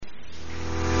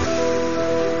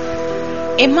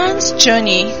A man's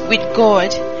journey with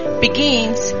God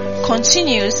begins,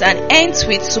 continues, and ends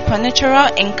with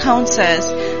supernatural encounters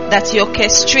that he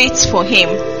orchestrates for him.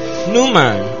 No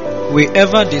man will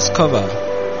ever discover,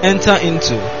 enter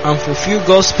into, and fulfill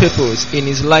God's purpose in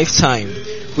his lifetime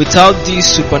without these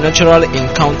supernatural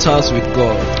encounters with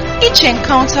God. Each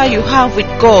encounter you have with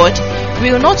God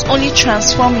will not only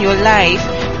transform your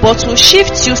life, but will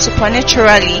shift you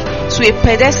supernaturally to a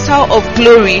pedestal of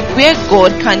glory where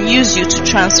God can use you to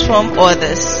transform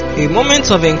others. A moment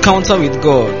of encounter with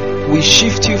God will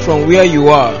shift you from where you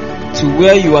are to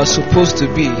where you are supposed to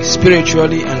be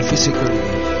spiritually and physically.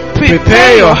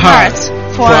 Prepare your heart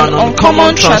for an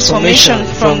uncommon transformation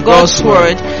from God's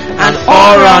Word and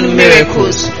all-round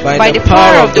miracles by the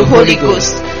power of the Holy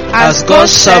Ghost as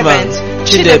God's servant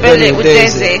Chidebele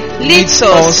Udeze leads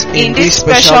us in this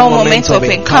special moment of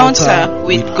encounter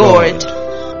with God.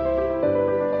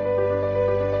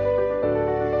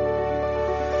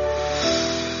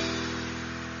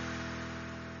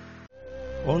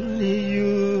 Only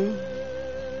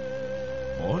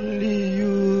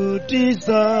you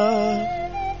deserve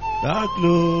the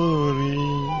glory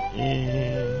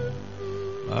in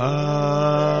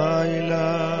my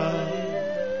life.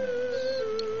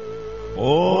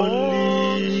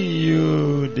 Only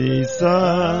you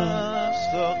deserve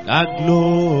the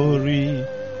glory,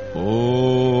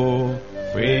 oh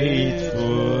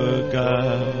faithful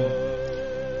God.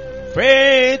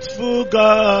 Faithful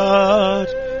God,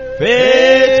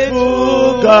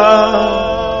 faithful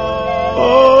God.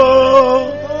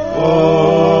 Oh,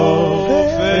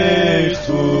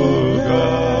 faithful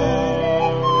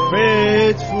God,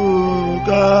 faithful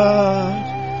God,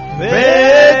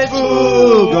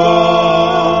 faithful God.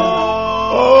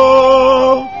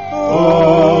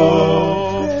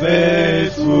 Oh,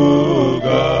 faithful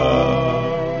God.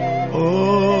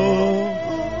 Oh,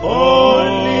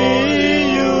 only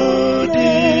you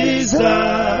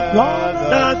deserve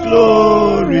the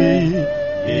glory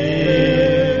in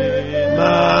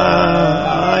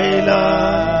my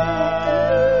life.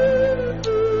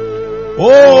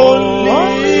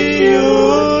 Only you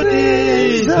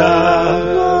deserve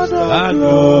the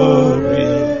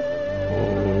glory,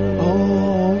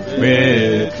 oh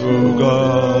faithful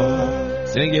God.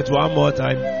 Sing it one more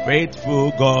time.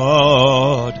 Faithful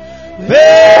God,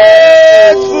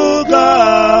 faithful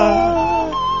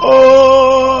God.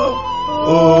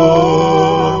 Oh,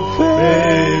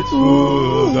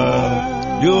 faithful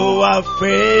God. You are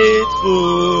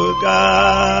faithful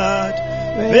God,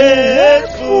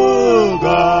 faithful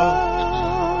God.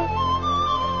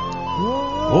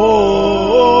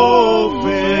 Oh,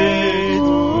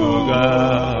 faithful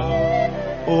God.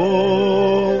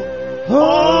 Oh,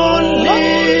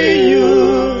 only you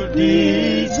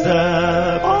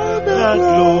deserve the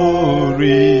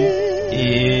glory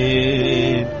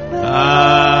in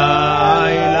my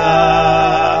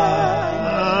life.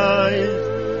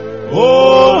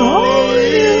 Only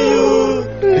you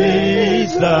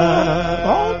deserve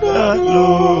the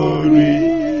glory.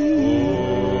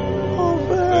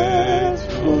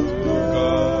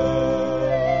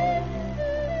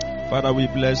 Father, we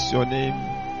bless your name.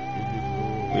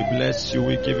 We bless you.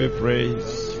 We give you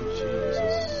praise.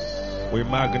 We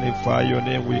magnify your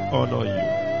name. We honor you.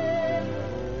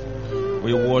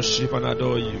 We worship and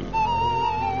adore you.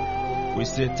 We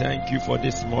say thank you for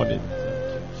this morning.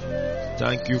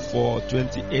 Thank you for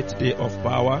 28th day of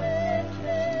power.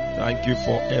 Thank you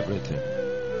for everything.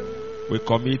 We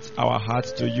commit our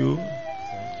hearts to you.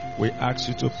 We ask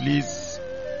you to please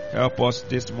help us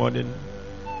this morning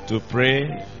to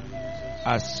pray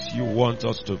as you want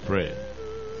us to pray.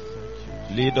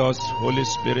 Lead us, Holy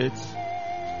Spirit.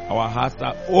 Our hearts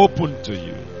are open to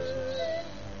you.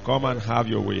 Come and have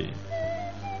your way.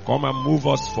 Come and move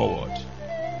us forward.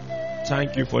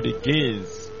 Thank you for the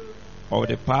gains of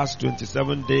the past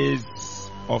 27 days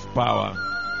of power.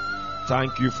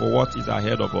 Thank you for what is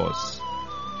ahead of us.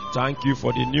 Thank you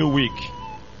for the new week.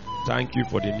 Thank you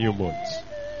for the new month.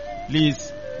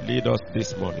 Please lead us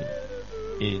this morning.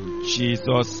 In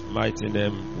Jesus' mighty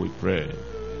name we pray.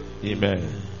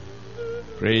 Amen.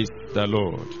 Praise the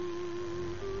Lord.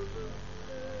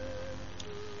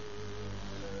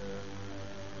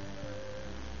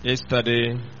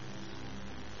 Yesterday,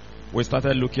 we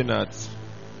started looking at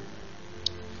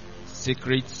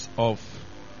secrets of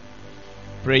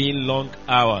praying long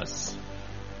hours.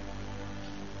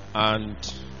 And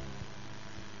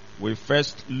we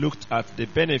first looked at the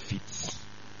benefits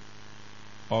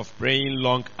of praying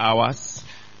long hours,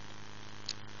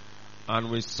 and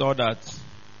we saw that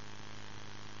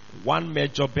one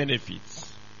major benefit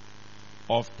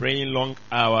of praying long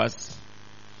hours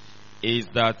is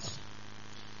that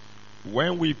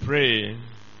when we pray,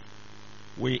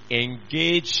 we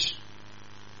engage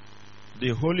the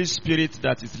Holy Spirit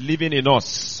that is living in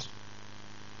us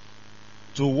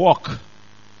to work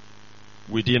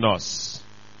within us.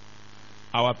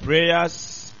 Our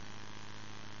prayers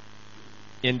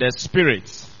in the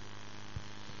Spirit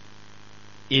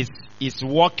is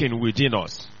working within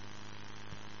us.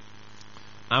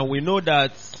 And we know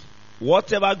that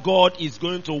whatever God is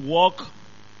going to work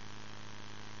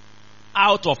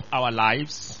out of our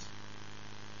lives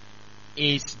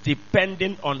is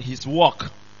dependent on His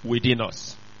work within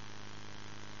us.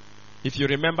 If you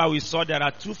remember, we saw there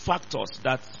are two factors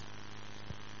that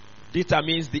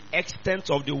determines the extent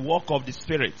of the work of the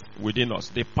Spirit within us,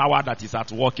 the power that is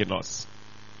at work in us.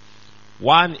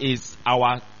 One is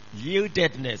our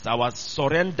yieldedness, our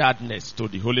surrenderedness to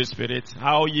the Holy Spirit,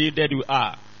 how yielded we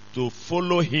are to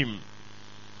follow Him,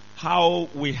 how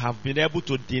we have been able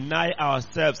to deny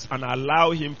ourselves and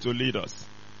allow Him to lead us.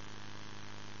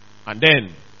 And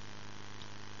then,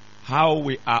 how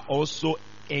we are also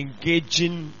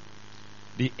engaging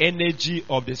the energy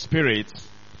of the Spirit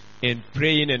in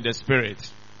praying in the Spirit.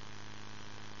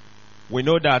 We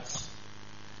know that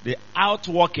the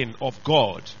outworking of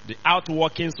God, the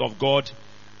outworkings of God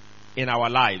in our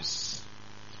lives,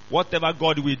 whatever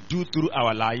God will do through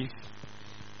our life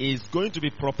is going to be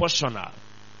proportional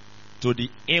to the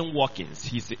inworkings,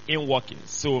 His inworkings.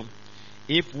 So,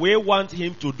 if we want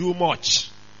Him to do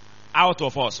much out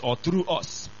of us or through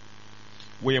us,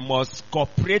 we must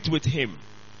cooperate with Him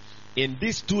in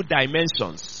these two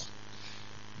dimensions.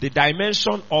 The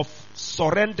dimension of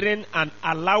surrendering and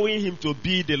allowing Him to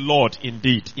be the Lord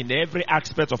indeed in every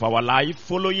aspect of our life,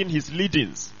 following His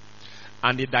leadings.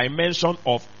 And the dimension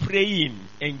of praying,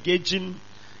 engaging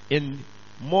in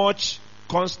much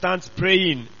constant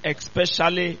praying,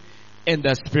 especially in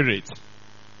the Spirit.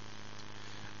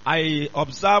 I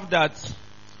observed that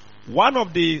one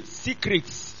of the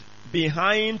secrets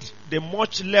behind the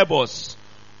much labors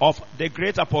of the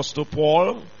great Apostle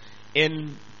Paul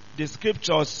in the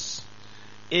scriptures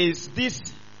is this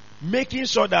making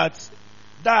sure that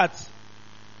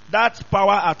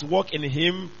power at work in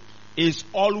him is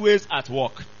always at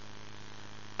work.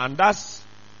 And that's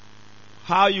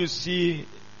how you see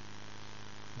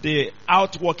the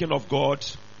outworking of God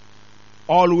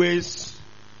always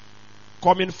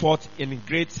coming forth in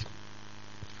great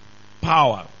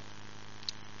power.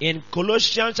 In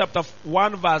Colossians chapter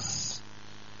 1 verse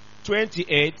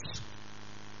 28,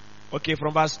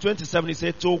 from verse 27, it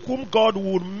says, to whom God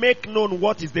would make known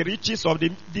what is the riches of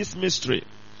this mystery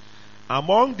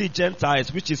among the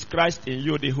Gentiles, which is Christ in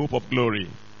you, the hope of glory,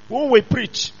 whom we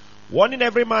preach, warning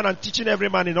every man and teaching every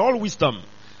man in all wisdom,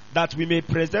 that we may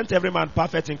present every man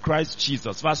perfect in Christ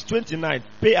Jesus. Verse 29,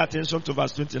 pay attention to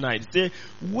verse 29. It says,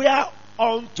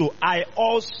 whereunto I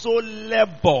also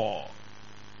labor,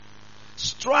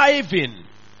 striving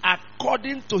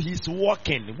according to His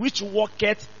working, which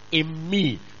worketh in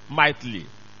me mightily.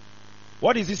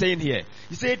 What is he saying here?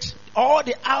 He said, all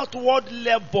the outward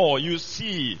labor you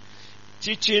see,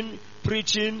 teaching,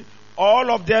 preaching,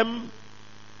 all of them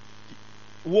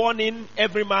warning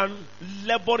every man,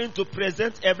 laboring to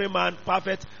present every man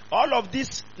perfect. All of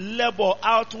this labor,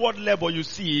 outward labor you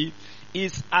see,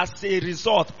 is as a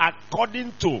result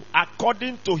according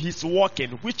to His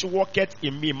working, which worketh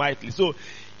in me mightily. So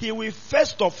he will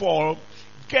first of all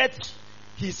get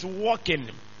His working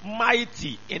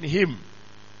mighty in him.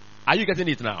 Are you getting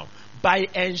it now? By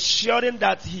ensuring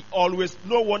that he always,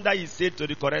 no wonder he said to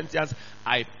the Corinthians,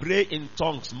 I pray in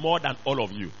tongues more than all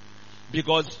of you.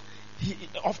 Because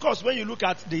of course, when you look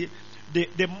at the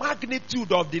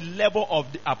magnitude of the labor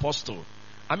of the apostle,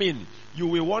 I mean, you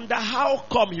will wonder how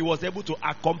come he was able to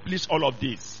accomplish all of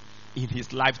this in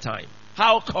his lifetime.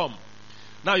 How come?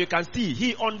 Now you can see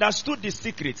he understood the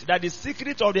secret, that the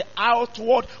secret of the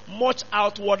much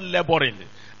outward laboring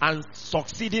and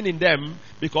succeeding in them,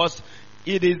 because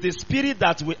it is the Spirit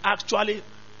that will actually,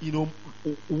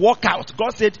 work out.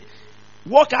 God said,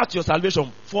 work out your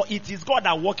salvation, for it is God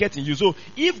that worketh in you. So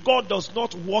if God does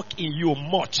not work in you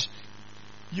much,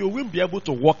 you won't be able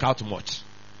to work out much.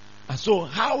 And so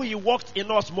how He worked in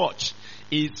us much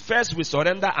is first we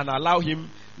surrender and allow Him,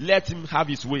 let Him have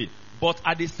His way. But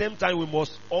at the same time, we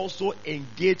must also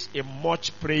engage in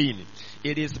much praying.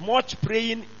 It is much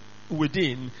praying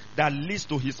within that leads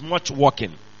to His much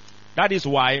working. That is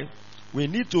why we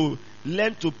need to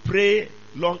learn to pray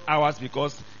long hours,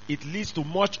 because it leads to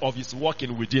much of His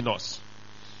working within us.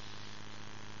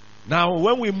 Now,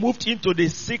 when we moved into the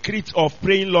secret of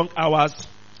praying long hours,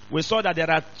 we saw that there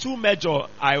are two major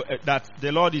that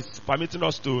the Lord is permitting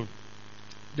us to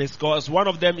discuss. One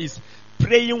of them is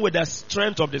praying with the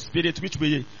strength of the Spirit, which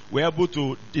we were able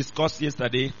to discuss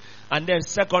yesterday. And then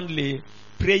secondly,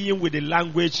 praying with the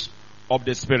language of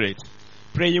the Spirit.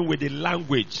 Praying with the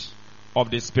language of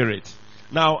the Spirit.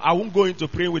 Now, I won't go into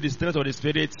praying with the strength of the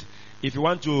Spirit. If you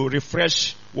want to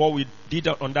refresh what we did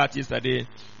on that yesterday,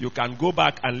 you can go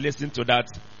back and listen to that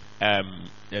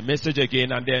message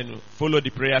again and then follow the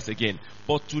prayers again.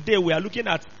 But today we are looking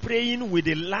at praying with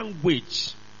the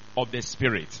language of the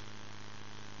Spirit.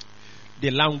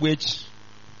 The language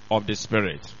of the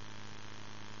Spirit.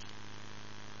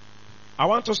 I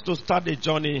want us to start the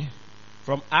journey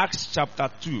from Acts chapter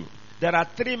 2. There are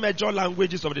 3 major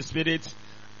languages of the Spirit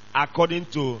according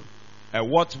to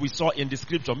what we saw in the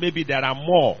scripture. Maybe there are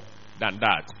more than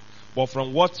that. But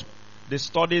from what the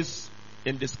studies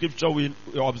in the scripture, we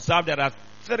observe there are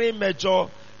 3 major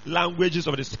languages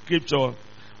of the scripture.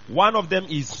 One of them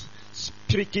is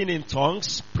speaking in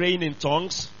tongues, praying in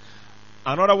tongues.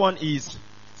 Another one is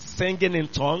singing in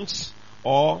tongues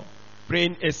or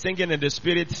praying, singing in the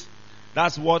Spirit.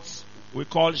 That's what we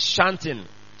call chanting.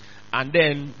 And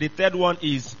then the third one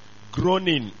is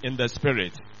groaning in the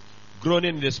Spirit.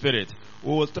 Groaning in the Spirit.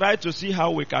 We will try to see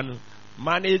how we can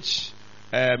manage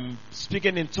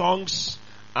speaking in tongues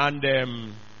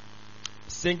and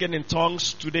singing in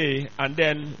tongues today. And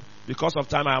then, because of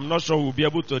time, I'm not sure we'll be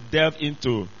able to delve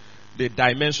into the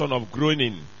dimension of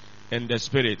groaning in the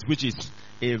Spirit, which is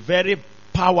a very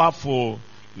powerful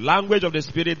language of the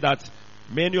Spirit that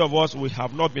many of us we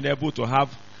have not been able to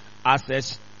have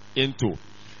access into.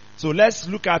 So let's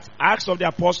look at Acts of the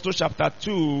Apostles chapter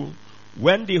 2,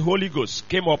 when the Holy Ghost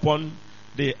came upon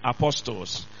the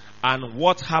apostles and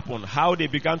what happened, how they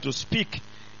began to speak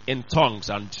in tongues.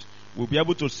 And we'll be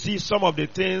able to see some of the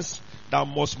things that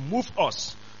must move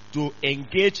us to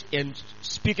engage in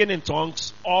speaking in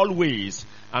tongues always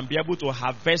and be able to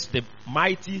harvest the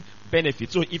mighty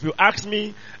benefit. So if you ask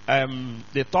me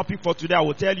the topic for today, I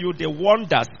will tell you the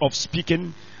wonders of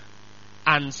speaking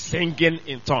and singing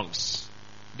in tongues.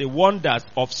 The wonders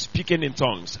of speaking in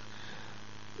tongues.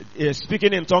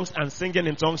 Speaking in tongues and singing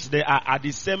in tongues, they are at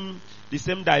the same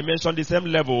dimension, the same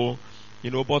level,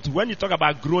 but when you talk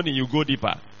about groaning, you go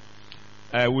deeper.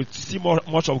 We'll see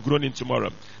much of groaning tomorrow.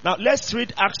 Now, let's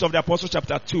read Acts of the Apostles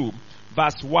chapter 2,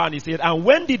 verse 1. He said, "And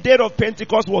when the day of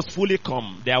Pentecost was fully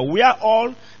come, they were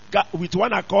all with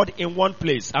one accord in one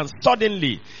place. And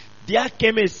suddenly, there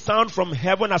came a sound from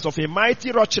heaven as of a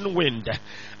mighty rushing wind,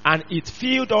 and it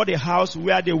filled all the house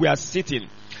where they were sitting.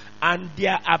 And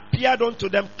there appeared unto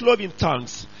them cloven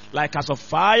tongues, like as of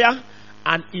fire,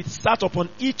 and it sat upon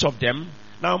each of them."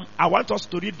 Now, I want us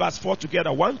to read verse 4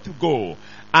 together. 1 to go.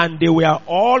 "And they were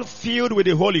all filled with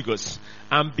the Holy Ghost,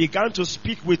 and began to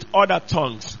speak with other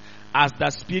tongues, as the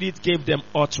Spirit gave them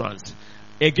utterance."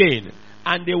 Again,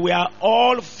 "And they were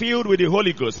all filled with the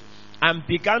Holy Ghost, and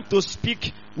began to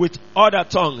speak with other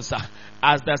tongues,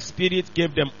 as the Spirit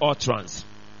gave them utterance."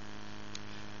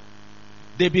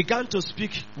 They began to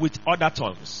speak with other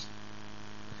tongues.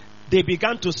 They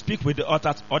began to speak with the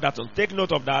other tongues. Take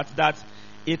note of that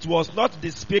it was not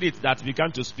the Spirit that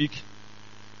began to speak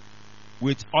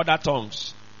with other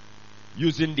tongues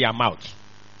using their mouth.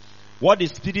 What the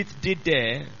Spirit did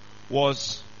there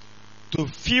was to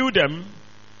fill them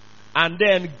and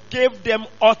then gave them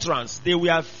utterance. They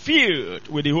were filled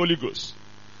with the Holy Ghost.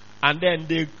 And then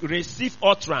they received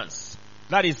utterance.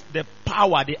 That is the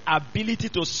power, the ability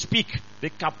to speak, the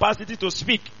capacity to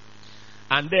speak.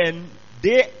 And then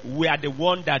they were the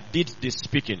one that did the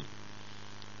speaking.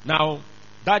 Now,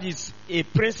 that is a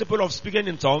principle of speaking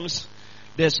in tongues.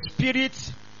 The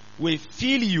Spirit will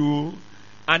fill you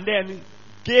and then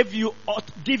give you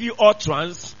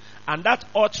utterance. And that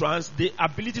utterance, the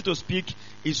ability to speak,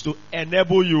 is to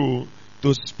enable you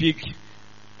to speak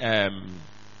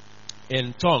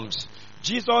in tongues.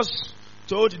 Jesus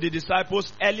told the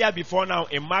disciples earlier before now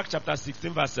in Mark chapter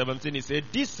 16 verse 17, he said,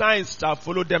 "These signs shall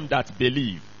follow them that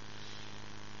believe.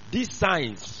 These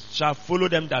signs shall follow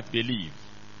them that believe.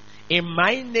 In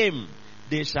my name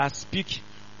they shall speak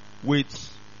with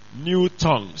new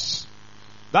tongues."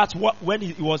 That's what, when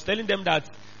he was telling them that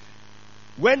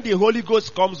when the Holy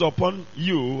Ghost comes upon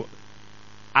you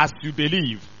as you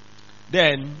believe,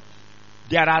 then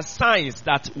there are signs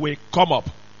that will come up.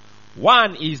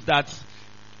 One is that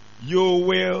you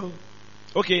will,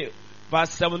 verse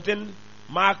 17,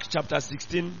 Mark chapter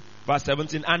 16, verse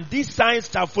 17. "And these signs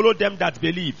shall follow them that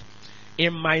believe.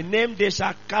 In my name they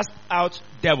shall cast out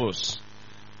devils.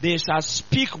 They shall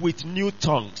speak with new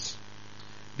tongues.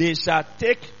 They shall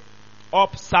take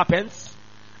up serpents.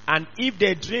 And if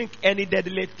they drink any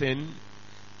deadly thing,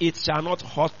 it shall not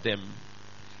hurt them.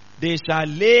 They shall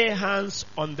lay hands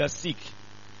on the sick,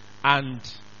 and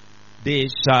they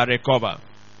shall recover.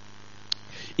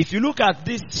 If you look at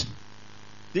these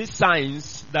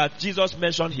signs that Jesus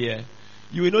mentioned here,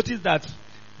 you will notice that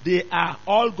they are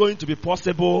all going to be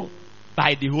possible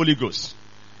by the Holy Ghost.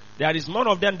 There is none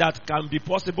of them that can be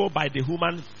possible by the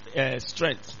human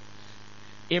strength.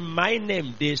 In my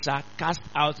name they shall cast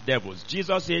out devils.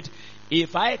 Jesus said,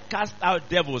 if I cast out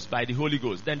devils by the Holy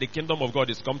Ghost, then the kingdom of God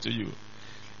is come to you.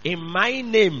 In my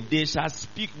name they shall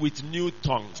speak with new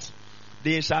tongues.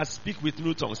 They shall speak with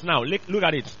new tongues. Now look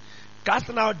at it.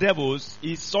 Casting out devils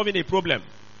is solving a problem.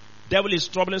 Devil is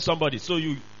troubling somebody. So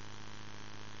you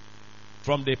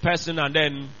from the person, and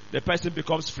then the person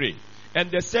becomes free.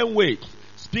 And the same way,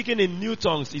 speaking in new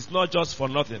tongues is not just for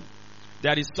nothing.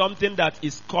 There is something that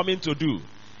is coming to do.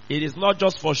 It is not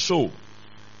just for show.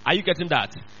 Are you getting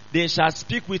that? They shall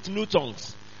speak with new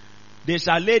tongues. They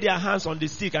shall lay their hands on the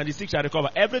sick, and the sick shall recover.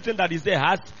 Everything that is there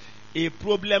has a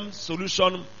problem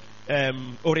solution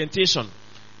orientation.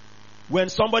 When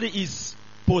somebody is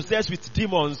possessed with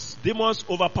demons, demons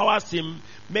overpowers him,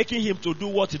 making him to do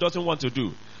what he doesn't want to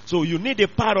do. So you need the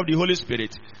power of the Holy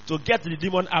Spirit to get the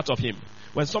demon out of him.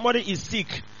 When somebody is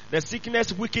sick, the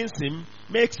sickness weakens him,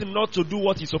 makes him not to do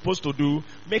what he's supposed to do,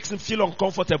 makes him feel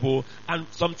uncomfortable, and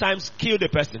sometimes kill the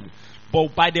person.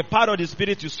 But by the power of the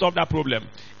Spirit, you solve that problem.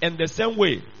 In the same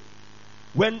way,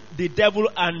 when the devil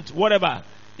and whatever,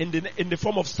 in the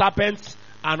form of serpents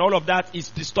and all of that is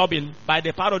disturbing, by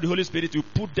the power of the Holy Spirit, you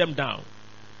put them down.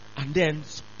 And then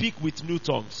speak with new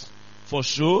tongues. For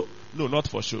sure? No, not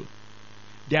for sure.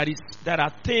 There are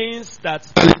things that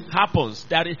happens.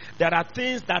 There are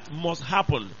things that must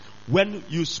happen when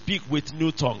you speak with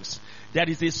new tongues. There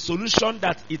is a solution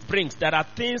that it brings. There are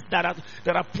things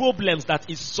there are problems that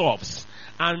it solves.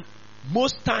 And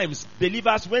most times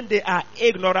believers, when they are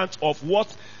ignorant of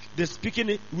what the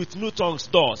speaking with new tongues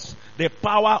does, the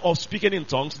power of speaking in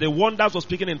tongues, the wonders of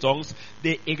speaking in tongues,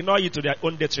 they ignore it to their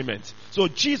own detriment. So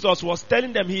Jesus was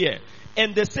telling them here,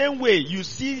 in the same way you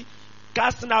see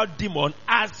casting out demon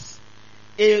as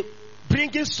a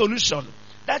bringing solution,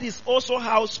 that is also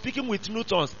how speaking with new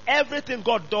tongues, everything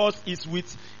God does is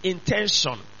with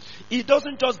intention. He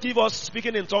doesn't just give us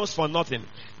speaking in tongues for nothing.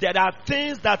 There are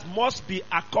things that must be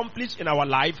accomplished in our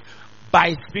life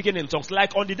by speaking in tongues.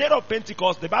 Like on the day of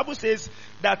Pentecost, the Bible says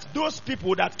that those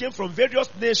people that came from various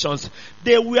nations,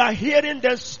 they were hearing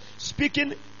them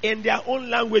speaking in their own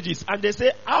languages. And they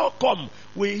say, how come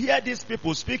we hear these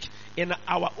people speak in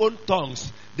our own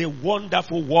tongues the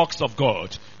wonderful works of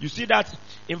God? You see that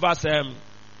in verse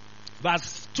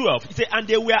 12. He said, and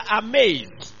they were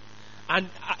amazed. And,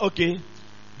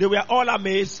 they were all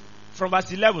amazed. From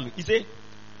verse 11, he said,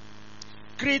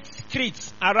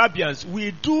 Cretes, Arabians,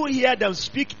 we do hear them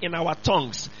speak in our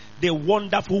tongues the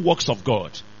wonderful works of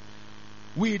God.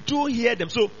 We do hear them.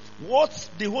 So what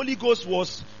the Holy Ghost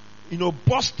was,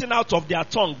 bursting out of their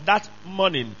tongue that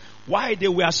morning, while they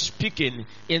were speaking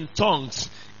in tongues,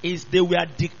 is they were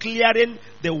declaring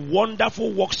the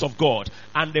wonderful works of God.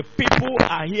 And the people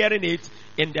are hearing it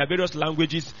in their various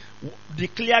languages,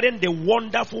 declaring the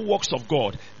wonderful works of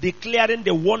God. Declaring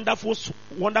the wonderful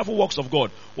works of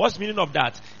God. What's the meaning of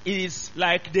that? It is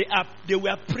like they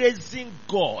were praising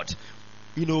God,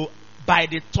 by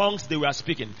the tongues they were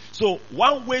speaking. So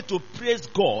one way to praise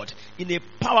God in a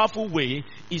powerful way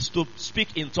is to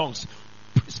speak in tongues.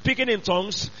 Speaking in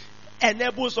tongues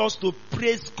enables us to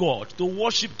praise God, to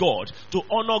worship God, to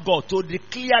honor God, to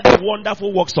declare the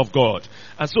wonderful works of God.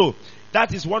 And so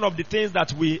that is one of the things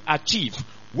that we achieve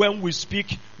when we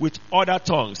speak with other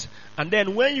tongues. And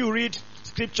then when you read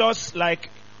scriptures like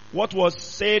what was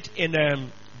said in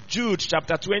Jude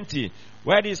chapter 20,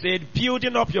 where he said,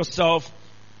 building up yourself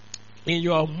in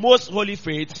your most holy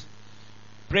faith,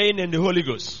 praying in the Holy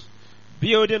Ghost.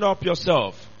 Building up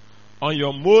yourself on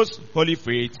your most holy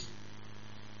faith,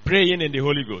 praying in the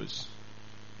Holy Ghost.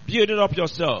 Building up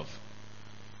yourself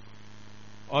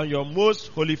on your most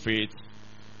holy faith,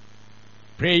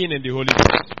 praying in the Holy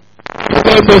Ghost.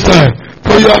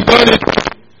 So you have done it.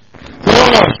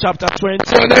 Chapter 20.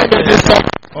 Your name is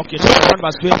Okay, chapter 1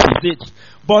 verse 20 is it.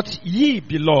 But ye,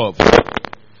 beloved,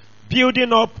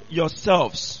 building up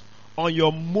yourselves on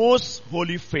your most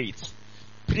holy faith,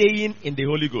 praying in the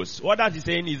Holy Ghost. What that is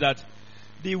saying is that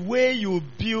the way you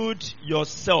build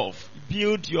yourself,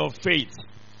 build your faith,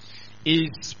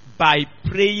 is by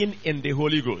praying in the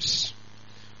Holy Ghost.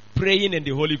 Praying in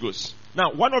the Holy Ghost.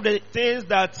 Now, one of the things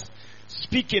that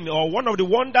speaking, or one of the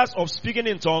wonders of speaking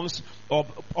in tongues, or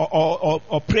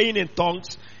praying in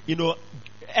tongues,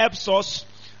 helps us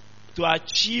to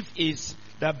achieve is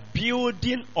the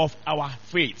building of our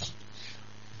faith.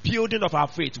 Building of our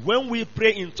faith. When we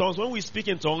pray in tongues, when we speak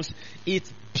in tongues, it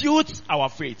builds our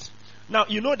faith. Now,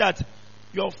 you know that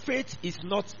your faith is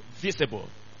not visible.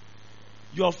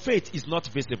 Your faith is not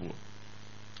visible.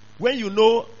 When you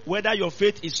know whether your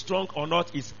faith is strong or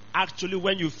not is actually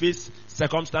when you face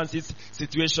circumstances,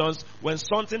 situations, when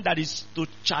something that is to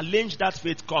challenge that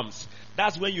faith comes.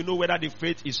 That's when you know whether the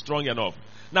faith is strong enough.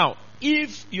 Now,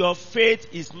 if your faith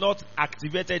is not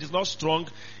activated, is not strong,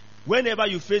 whenever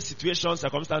you face situations,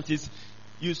 circumstances,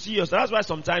 you see yourself. That's why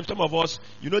sometimes some of us,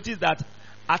 you notice that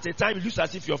at a time it looks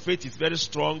as if your faith is very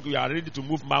strong, you are ready to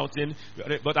move mountain,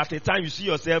 but at a time you see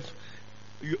yourself,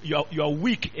 you are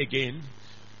weak again.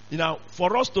 You know,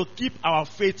 for us to keep our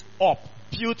faith up,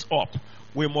 built up,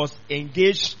 we must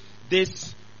engage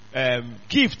this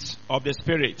gift of the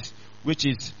Spirit, which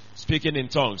is speaking in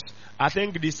tongues. I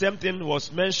think the same thing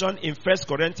was mentioned in 1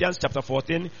 Corinthians chapter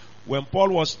 14 when Paul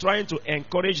was trying to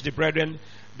encourage the brethren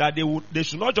that they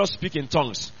should not just speak in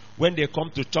tongues when they come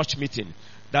to church meeting,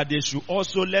 that they should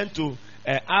also learn to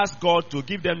ask God to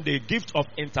give them the gift of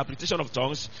interpretation of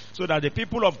tongues so that the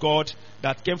people of God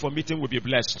that came for meeting will be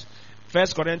blessed. 1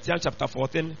 Corinthians chapter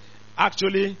 14,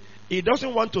 actually, he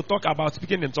doesn't want to talk about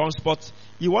speaking in tongues, but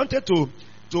he wanted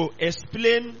to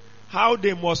explain how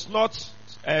they must not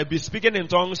be speaking in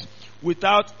tongues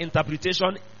without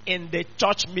interpretation in the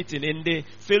church meeting, in the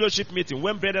fellowship meeting,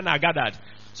 when brethren are gathered.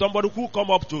 Somebody who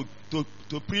come up to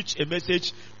preach a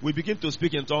message will begin to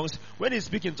speak in tongues. When he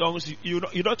speaks in tongues, you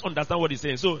don't understand what he's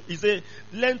saying. So he said,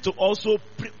 learn to also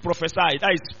prophesy.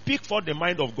 That is, speak for the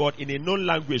mind of God in a known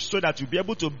language so that you'll be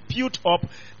able to build up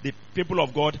the people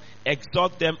of God,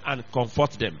 exhort them and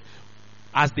comfort them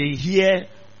as they hear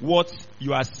what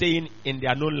you are saying in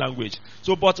their known language.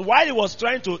 So, but while he was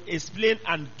trying to explain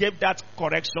and give that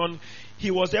correction,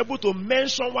 he was able to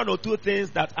mention one or two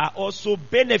things that are also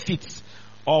benefits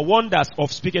or wonders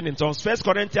of speaking in tongues. 1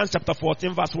 Corinthians chapter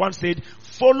 14 verse 1 said,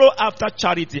 follow after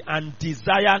charity and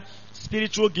desire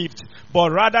spiritual gifts,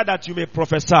 but rather that you may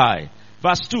prophesy.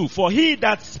 Verse 2, for he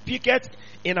that speaketh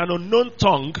in an unknown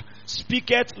tongue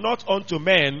speaketh not unto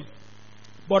men,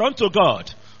 but unto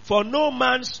God. For no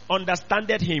man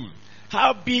understandeth him.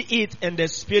 Howbeit in the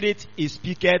spirit he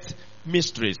speaketh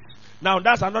mysteries. Now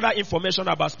that's another information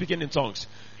about speaking in tongues.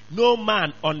 No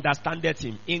man understandeth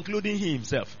him, including he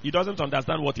himself. He doesn't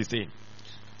understand what he's saying.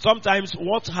 Sometimes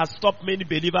what has stopped many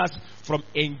believers from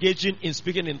engaging in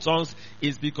speaking in tongues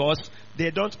is because they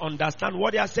don't understand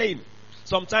what they are saying.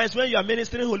 Sometimes when you are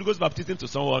ministering Holy Ghost baptism to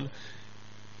someone,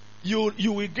 you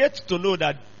will get to know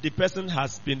that the person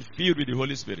has been filled with the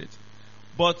Holy Spirit.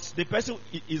 But the person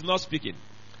is not speaking.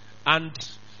 And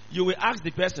you will ask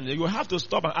the person, you will have to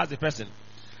stop and ask the person,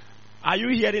 are you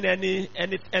hearing any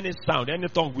sound, any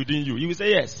tongue within you? You will say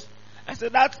yes. I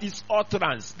said that is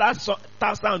utterance. That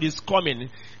sound is coming.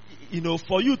 You know,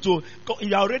 for you to,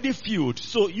 you are already filled.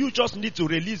 So you just need to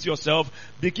release yourself,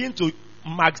 begin to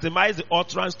maximize the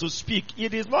utterance to speak.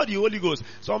 It is not the Holy Ghost.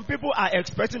 Some people are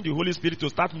expecting the Holy Spirit to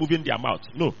start moving their mouth.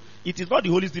 No, it is not the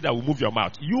Holy Spirit that will move your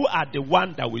mouth. You are the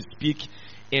one that will speak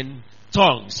in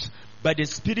tongues. But the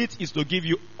Spirit is to give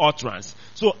you utterance.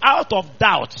 So out of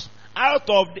doubt, out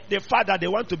of the fact that they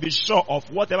want to be sure of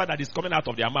whatever that is coming out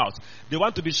of their mouth, they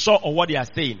want to be sure of what they are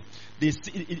saying.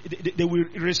 They will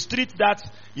restrict that,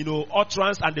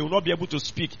 utterance, and they will not be able to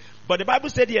speak. But the Bible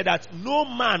said here that no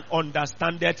man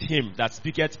understandeth him that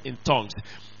speaketh in tongues.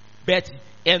 But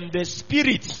in the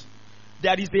spirit,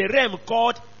 there is a realm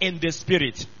called in the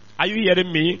spirit. Are you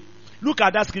hearing me? Look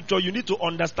at that scripture. You need to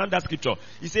understand that scripture.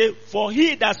 He said, for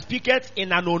he that speaketh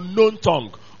in an unknown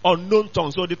tongue.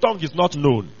 So the tongue is not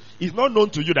known. It's not known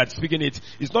to you that speaking it.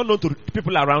 It's not known to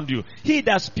people around you. He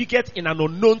that speaketh in an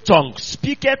unknown tongue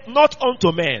speaketh not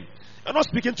unto men. You're not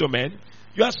speaking to men.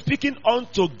 You are speaking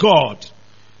unto God.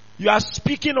 You are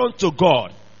speaking unto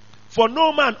God. For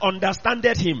no man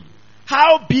understandeth him.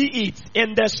 How be it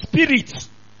in the spirit?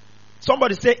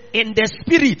 Somebody say, in the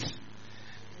spirit.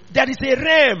 There is a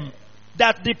realm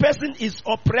that the person is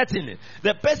operating.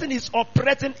 The person is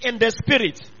operating in the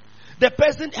spirit. The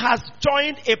person has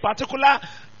joined a particular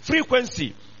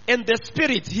frequency. In the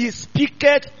spirit, he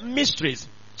speaketh mysteries.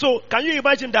 So, can you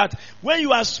imagine that when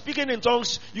you are speaking in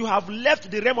tongues, you have left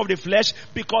the realm of the flesh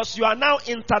because you are now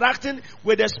interacting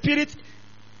with the spirit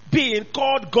being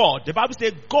called God. The Bible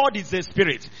says God is a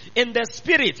spirit. In the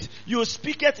spirit, you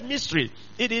speaketh mystery.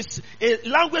 It is a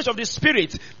language of the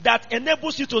spirit that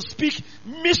enables you to speak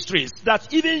mysteries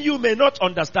that even you may not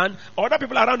understand, or other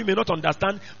people around you may not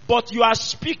understand, but you are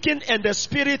speaking in the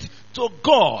spirit to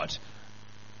God.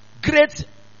 Great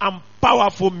and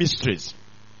powerful mysteries.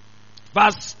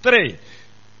 Verse 3.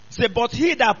 Say, but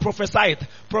he that prophesied.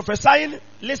 Prophesying,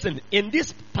 listen, in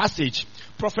this passage,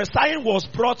 prophesying was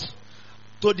brought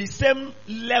to the same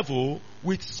level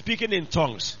with speaking in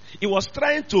tongues. He was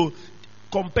trying to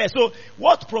compare. So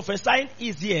what prophesying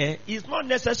is here is not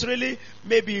necessarily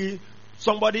maybe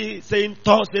somebody saying,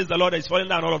 "Thus says the Lord," is falling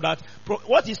down, all of that.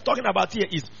 What he's talking about here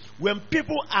is when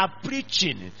people are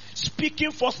preaching,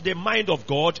 speaking forth the mind of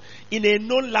God in a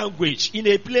known language, in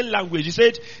a plain language. He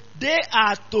said they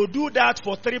are to do that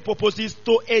for three purposes: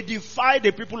 to edify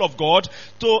the people of God,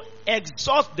 to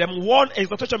exhort them.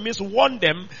 Exhortation means warn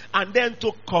them, and then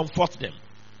to comfort them.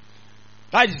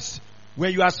 That is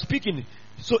when you are speaking.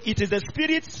 So it is the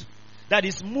Spirit that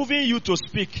is moving you to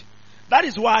speak. That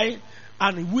is why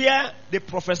and where the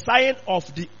prophesying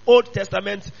of the Old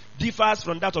Testament differs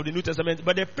from that of the New Testament.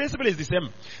 But the principle is the same.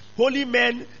 Holy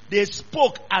men, they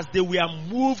spoke as they were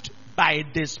moved by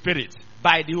the Spirit,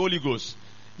 by the Holy Ghost.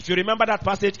 If you remember that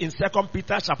passage in 2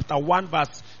 Peter chapter 1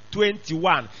 verse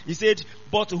 21, he said,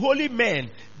 but holy men,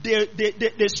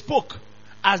 they spoke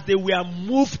as they were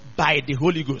moved by the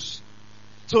Holy Ghost.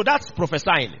 So that's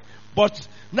prophesying. But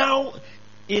now,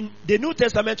 in the New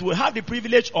Testament, we have the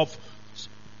privilege of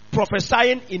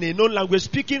prophesying in a known language,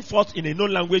 speaking forth in a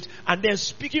known language, and then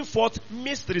speaking forth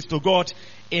mysteries to God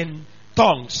in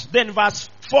tongues. Then verse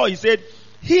 4, he said,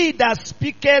 he that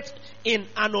speaketh in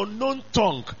an unknown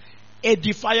tongue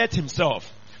edifieth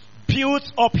himself,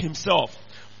 builds up himself,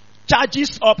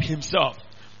 charges up himself.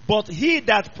 But he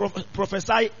that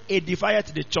prophesy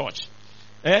edifieth the church.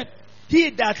 He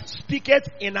that speaketh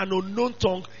in an unknown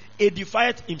tongue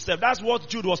edifieth himself. That's what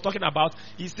Jude was talking about.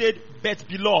 He said, but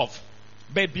beloved.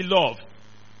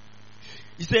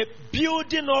 He said,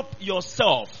 building up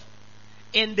yourself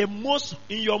in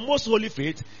your most holy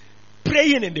faith,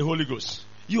 praying in the Holy Ghost.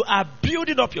 You are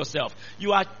building up yourself.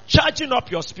 You are charging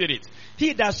up your spirit.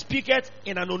 He that speaketh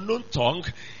in an unknown tongue,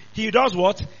 he does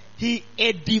what? He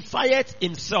edifieth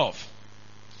himself.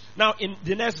 Now in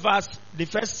the next verse, the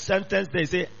first sentence, they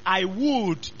say, I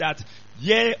would that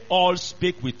ye all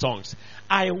speak with tongues.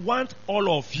 I want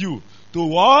all of you to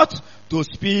what? To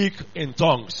speak in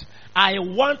tongues. I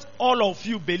want all of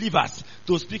you believers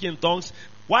to speak in tongues.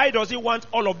 Why does he want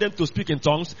all of them to speak in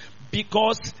tongues?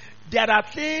 Because there are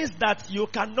things that you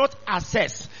cannot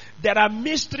access. There are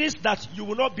mysteries that you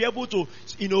will not be able to,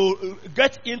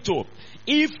 get into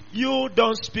if you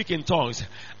don't speak in tongues.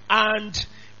 And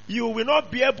you will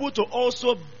not be able to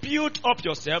also build up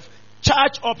yourself,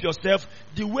 charge up yourself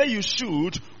the way you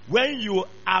should when you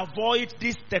avoid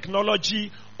this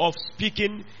technology of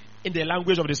speaking in the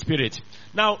language of the Spirit.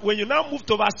 Now, when you now move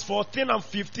to verse 14 and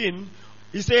 15,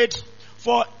 he said,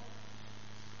 for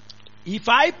if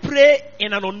I pray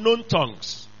in an unknown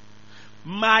tongues,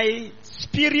 my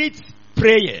spirit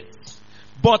prayeth,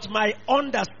 but my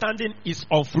understanding is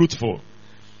unfruitful.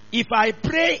 If I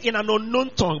pray in an unknown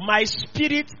tongue, my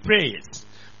spirit prays,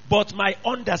 but my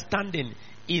understanding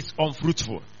is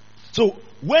unfruitful. So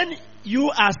when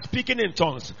you are speaking in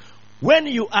tongues, when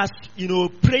you are,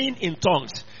 praying in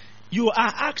tongues, you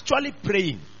are actually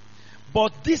praying.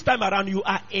 But this time around, you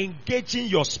are engaging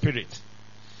your spirit.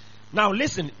 Now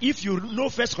listen, if you know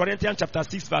 1 Corinthians chapter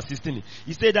 6 verse 16,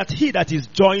 he said that he that is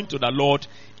joined to the Lord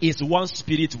is one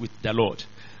spirit with the Lord.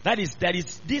 That is, there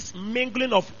is this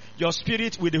mingling of your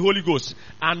spirit with the Holy Ghost,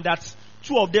 and that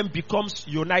two of them becomes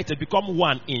united, become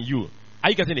one in you. Are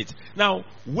you getting it? Now,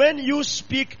 when you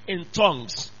speak in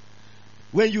tongues,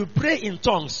 when you pray in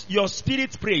tongues, your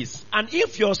spirit prays. And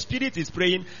if your spirit is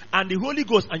praying and the Holy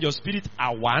Ghost and your spirit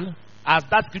are one, as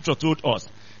that scripture told us,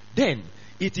 then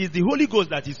it is the Holy Ghost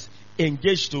that is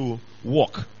engaged to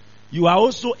walk. You are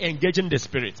also engaging the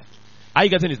Spirit. Are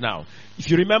you getting it now? If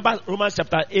you remember Romans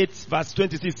chapter 8 verse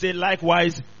 26 say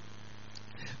likewise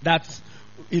that,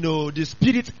 the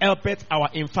Spirit helpeth our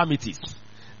infirmities.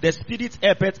 The Spirit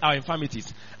helpeth our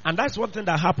infirmities. And that's one thing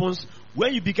that happens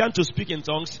when you begin to speak in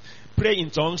tongues, pray in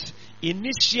tongues.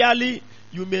 Initially,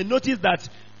 you may notice that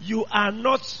you are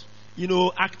not,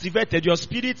 activated. Your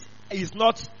spirit is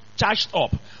not charged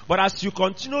up. But as you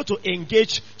continue to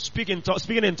engage, speaking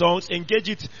in tongues, engage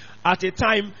it at a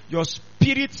time, your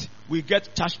spirit will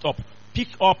get charged up, pick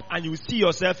up, and you will see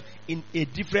yourself in a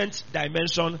different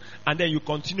dimension, and then you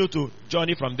continue to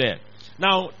journey from there.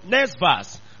 Now, next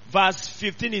verse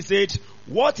 15, he said,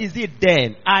 what is it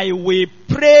then? I will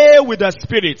pray with the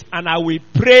Spirit, and I will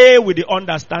pray with the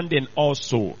understanding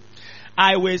also.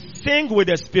 I will sing with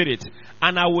the Spirit,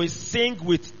 and I will sing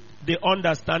with the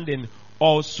understanding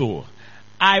also.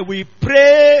 I will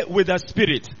pray with the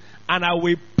Spirit, and I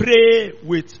will pray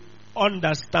with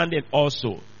understanding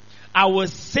also. I will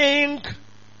sing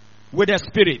with the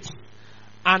Spirit,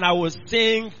 and I will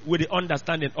sing with the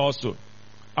understanding also.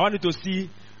 I want you to see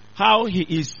how he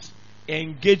is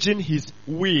engaging his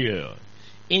will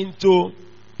into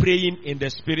praying in the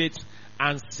Spirit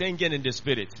and singing in the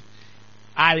spirit.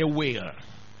 I will.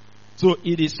 So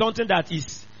it is something that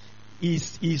is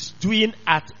doing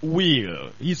at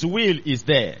will. His will is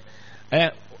there.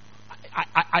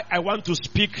 I want to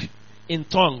speak in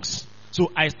tongues.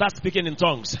 So I start speaking in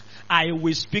tongues. I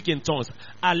will speak in tongues.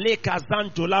 I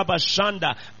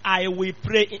will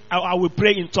pray. I will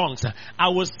pray in tongues. I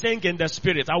will sing in the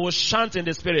spirit. I will chant in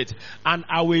the spirit, and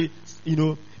I will,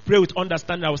 pray with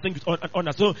understanding. I will sing with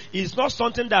understanding. So it's not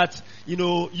something that you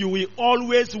will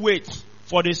always wait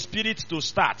for the spirit to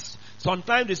start.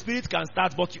 Sometimes the spirit can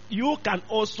start, but you can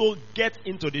also get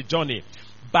into the journey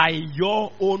by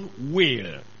your own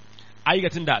will. Are you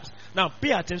getting that? Now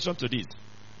pay attention to this.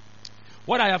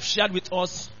 What I have shared with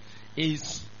us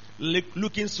is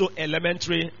looking so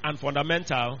elementary and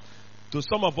fundamental to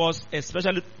some of us,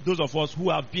 especially those of us who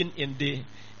have been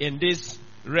in this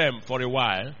realm for a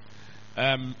while.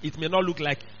 It may not look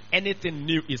like anything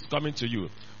new is coming to you,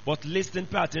 but listen,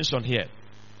 pay attention here.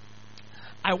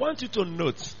 I want you to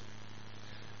note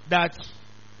that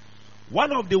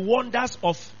one of the wonders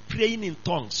of praying in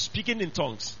tongues, speaking in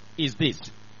tongues, is this.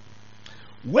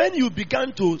 When you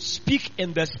begin to speak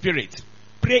in the spirit,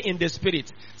 pray in the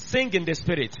spirit, sing in the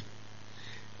spirit,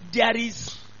 there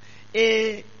is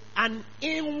an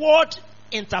inward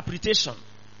interpretation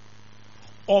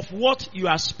of what you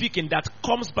are speaking that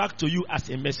comes back to you as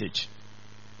a message.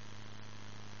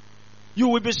 You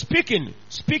will be speaking.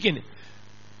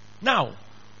 Now,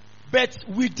 but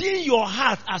within your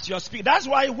heart as you are speaking. That's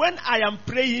why when I am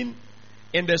praying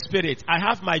in the spirit, I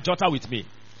have my jotter with me.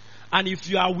 And if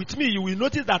you are with me, you will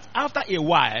notice that after a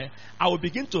while, I will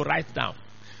begin to write down.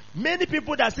 Many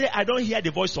people that say, I don't hear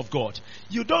the voice of God.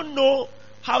 You don't know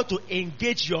how to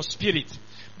engage your spirit.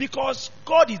 Because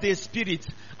God is a spirit.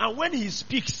 And when He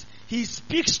speaks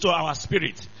to our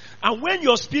spirit. And when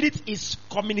your spirit is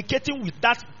communicating with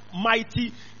that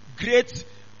mighty, great,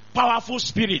 powerful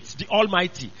spirit, the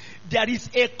Almighty, there is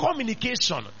a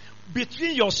communication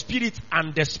between your spirit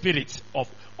and the spirit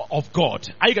of God.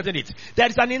 Are you getting it? There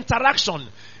is an interaction.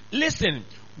 Listen,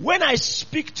 when I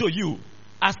speak to you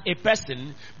as a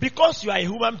person, because you are a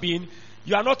human being,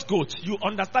 you are not God. You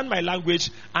understand my language,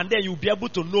 and then you'll be able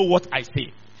to know what I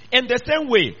say. In the same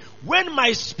way, when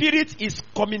my spirit is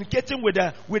communicating with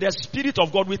the spirit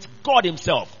of God, with God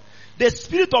Himself, the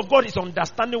Spirit of God is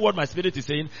understanding what my spirit is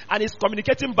saying and is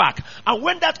communicating back. And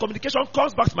when that communication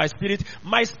comes back to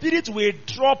my spirit will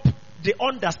drop the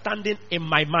understanding in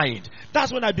my mind.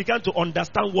 That's when I began to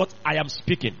understand what I am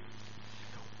speaking.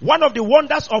 One of the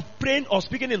wonders of praying or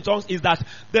speaking in tongues is that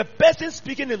the person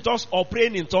speaking in tongues or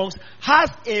praying in tongues has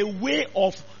a way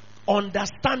of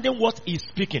understanding what he's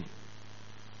speaking.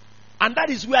 And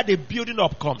that is where the building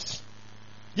up comes.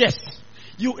 Yes.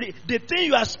 The thing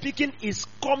you are speaking is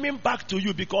coming back to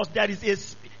you because there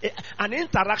is an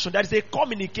interaction, there is a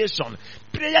communication.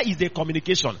 Prayer is a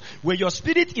communication. When your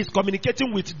spirit is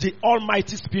communicating with the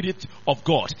Almighty Spirit of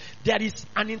God, there is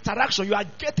an interaction. You are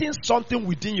getting something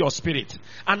within your spirit.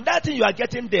 And that thing you are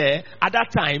getting there at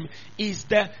that time is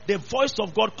the voice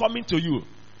of God coming to you.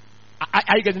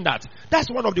 Are you getting that? That's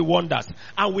one of the wonders.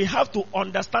 And we have to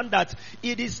understand that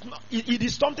it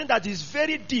is something that is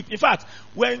very deep. In fact,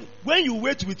 when you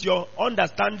wait with your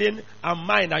understanding and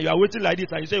mind and you are waiting like this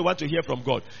and you say you want to hear from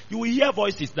God, you will hear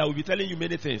voices that will be telling you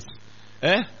many things.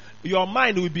 Your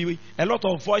mind will be a lot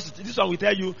of voices. This one will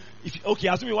tell you,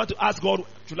 assume you want to ask God,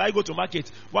 should I go to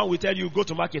market? One will tell you, go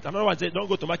to market. Another one will say, don't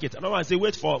go to market. Another one will say,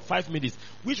 wait for 5 minutes.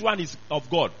 Which one is of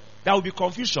God? There will be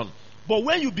confusion. But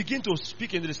when you begin to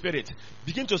speak in the Spirit,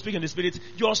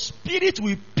 your spirit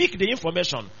will pick the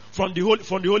information from the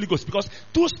Holy Ghost, because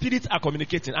two spirits are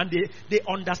communicating and they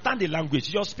understand the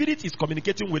language. Your spirit is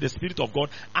communicating with the Spirit of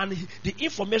God, and the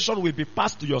information will be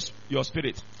passed to your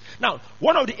spirit. Now,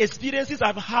 one of the experiences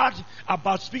I've had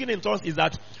about speaking in tongues is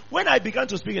that when I began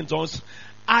to speak in tongues,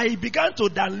 I began to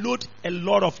download a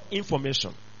lot of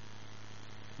information.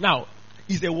 Now,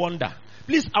 it's a wonder.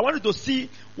 Please, I want you to see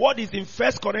what is in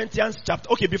 1 Corinthians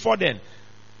chapter. Okay, before then.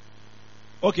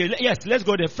 Okay, yes, let's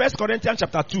go there. 1 Corinthians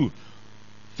chapter 2.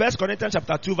 1 Corinthians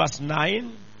chapter 2 verse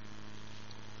 9.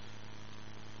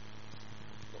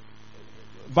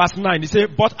 Verse 9, he says,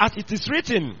 but as it is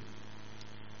written,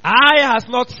 eye has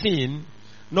not seen,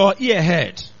 nor ear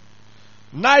heard,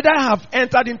 neither have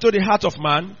entered into the heart of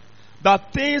man, the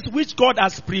things which God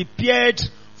has prepared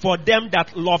for them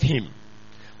that love Him.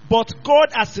 But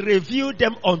God has revealed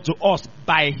them unto us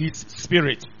by His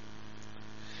Spirit.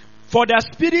 For the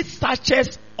Spirit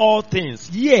searches all things,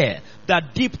 yea, the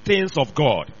deep things of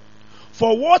God.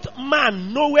 For what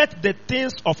man knoweth the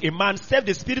things of a man, save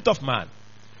the spirit of man,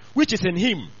 which is in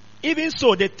him? Even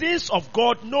so, the things of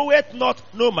God knoweth not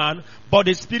no man, but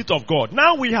the Spirit of God.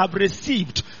 Now we have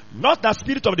received not the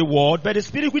spirit of the world, but the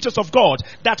Spirit which is of God,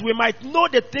 that we might know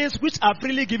the things which are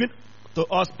freely given to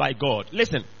us by God.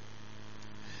 Listen.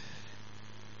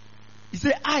 He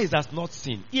said, eyes has not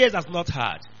seen, ears has not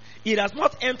heard. It has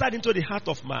not entered into the heart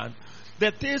of man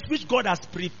the things which God has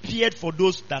prepared for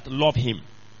those that love Him.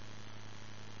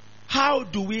 How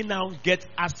do we now get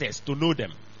access to know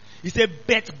them? He said,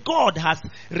 but God has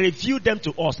revealed them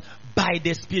to us by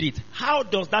the Spirit. How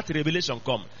does that revelation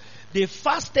come? The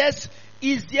fastest,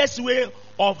 easiest way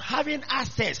of having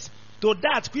access to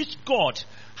that which God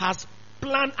has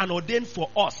planned and ordained for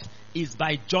us is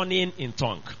by journeying in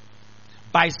tongue,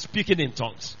 by speaking in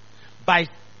tongues, by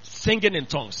singing in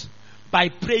tongues, by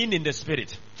praying in the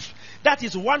Spirit. That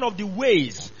is one of the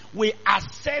ways we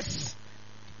access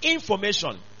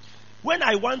information. When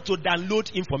I want to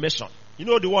download information, you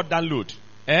know the word download?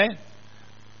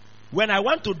 When I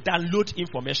want to download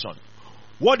information,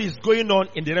 what is going on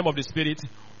in the realm of the Spirit,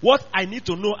 what I need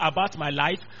to know about my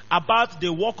life, about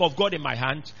the work of God in my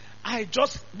hand, I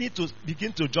just need to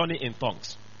begin to journey in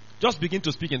tongues. Just begin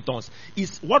to speak in tongues.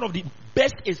 It's one of the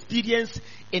best experience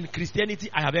in Christianity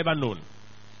I have ever known.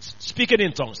 Speaking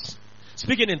in tongues.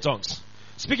 Speaking in tongues.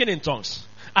 Speaking in tongues.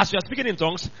 As you are speaking in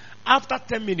tongues, after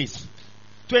 10 minutes,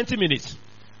 20 minutes,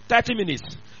 30 minutes,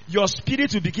 your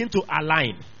spirit will begin to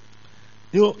align.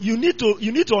 You need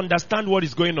to understand what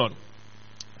is going on.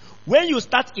 When you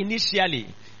start initially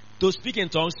to speak in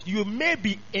tongues, you may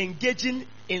be engaging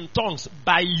in tongues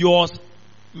by your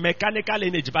mechanical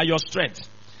energy, by your strength.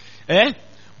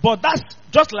 But that's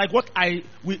just like what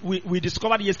we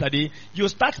discovered yesterday. You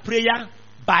start prayer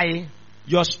by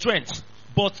your strength,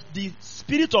 but the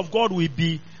Spirit of God will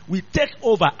take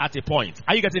over at a point.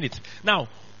 Are you getting it? Now,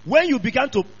 when you begin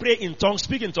to pray in tongues,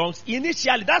 speak in tongues,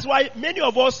 initially, that's why many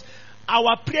of us,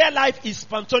 our prayer life is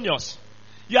spontaneous.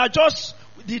 You are just,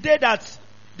 the day that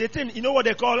the thing, you know what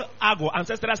they call ago,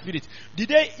 ancestral spirit. The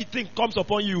day it thing comes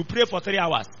upon you, you pray for 3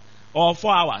 hours or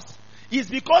 4 hours. It's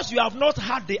because you have not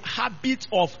had the habit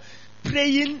of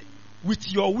praying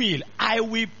with your will. I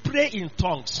will pray in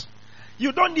tongues.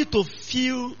 You don't need to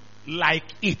feel like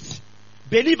it.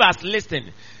 Believers,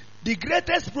 listen. The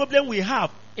greatest problem we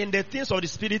have in the things of the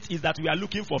Spirit is that we are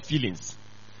looking for feelings.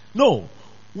 No.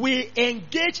 We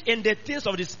engage in the things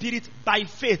of the Spirit by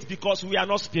faith because we are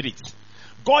not spirits.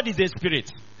 God is a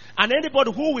spirit. And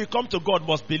anybody who will come to God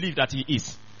must believe that He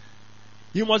is.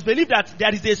 You must believe that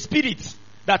there is a spirit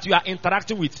that you are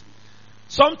interacting with.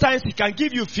 Sometimes He can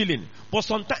give you feeling, but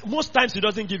most times He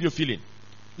doesn't give you feeling.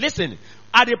 Listen,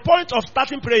 at the point of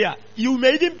starting prayer, you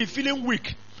may even be feeling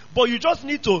weak, but you just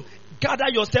need to gather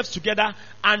yourselves together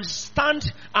and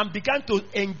stand and begin to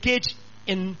engage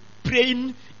in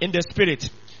praying in the Spirit,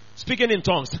 speaking in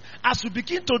tongues. As you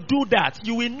begin to do that,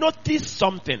 you will notice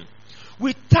something.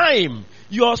 With time,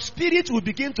 your spirit will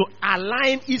begin to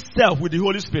align itself with the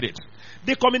Holy Spirit.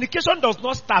 The communication does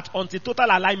not start until total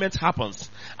alignment happens.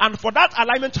 And for that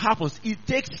alignment to happen, it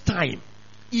takes time.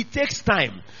 It takes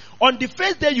time. On the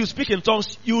first day you speak in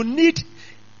tongues, you need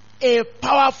a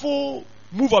powerful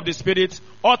move of the Spirit,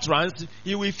 utterance.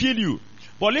 He will fill you.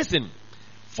 But listen,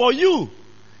 for you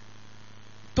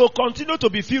to continue to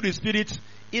be filled with Spirit,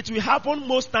 it will happen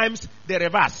most times the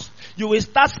reverse. You will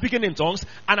start speaking in tongues,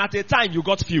 and at a time you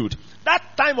got filled.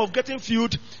 That time of getting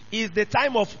filled is the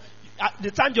time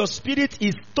your spirit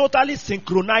is totally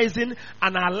synchronizing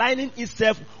and aligning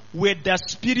itself with the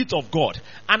Spirit of God.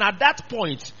 And at that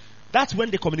point, that's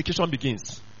when the communication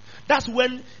begins. That's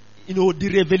when,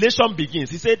 the revelation begins.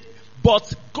 He said,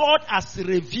 but God has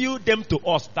revealed them to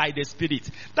us by the Spirit.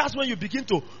 That's when you begin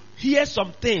to hear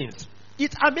some things.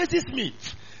 It amazes me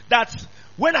that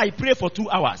when I pray for 2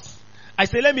 hours, I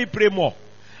say, let me pray more.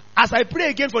 As I pray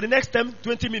again for the next 10,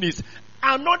 20 minutes,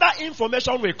 another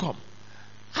information will come.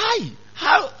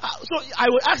 So I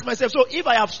will ask myself, so if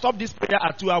I have stopped this prayer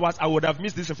at 2 hours, I would have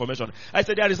missed this information. I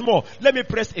said, there is more. Let me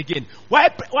press again. Why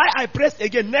I press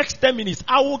again next 10 minutes?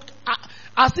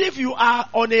 As if you are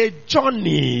on a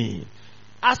journey.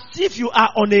 As if you are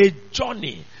on a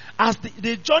journey. As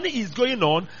the journey is going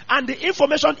on and the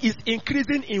information is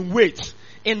increasing in weight,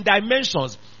 in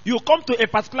dimensions. You come to a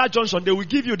particular junction, they will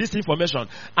give you this information.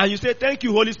 And you say, thank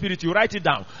you, Holy Spirit. You write it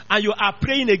down. And you are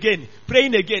praying again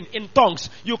in tongues.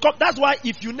 That's why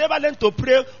if you never learn to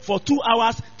pray for 2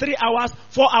 hours, 3 hours,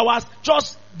 4 hours,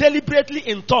 just deliberately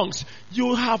in tongues,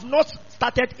 you have not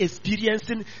started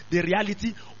experiencing the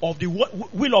reality of the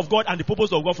will of God and the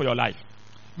purpose of God for your life.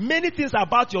 Many things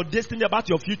about your destiny, about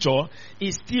your future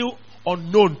is still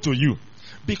unknown to you.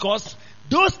 Because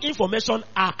those information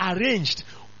are arranged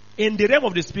in the realm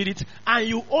of the spirit, and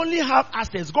you only have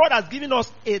access. God has given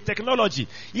us a technology.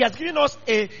 He has given us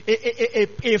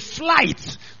a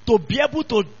flight to be able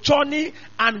to journey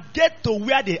and get to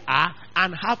where they are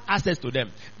and have access to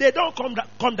them. They don't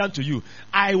come down to you.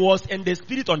 I was in the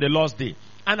spirit on the last day,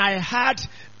 and I heard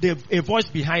a voice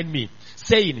behind me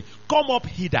saying, "Come up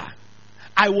hither."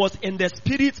 I was in the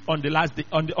spirit on the last day,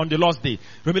 on the last day.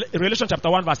 Revelation chapter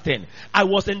 1 verse 10. I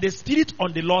was in the spirit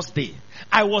on the last day.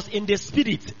 I was in the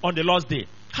spirit on the last day.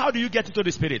 How do you get into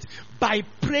the spirit? By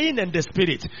praying in the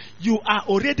spirit. You are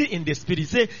already in the spirit.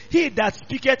 Say, he that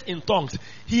speaketh in tongues,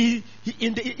 he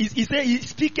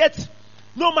speaketh,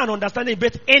 no man understanding,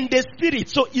 but in the spirit.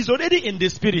 So he's already in the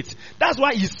spirit. That's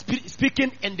why he's speaking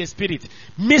in the spirit.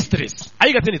 Mysteries. Are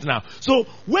you getting it now? So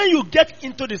when you get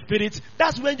into the spirit,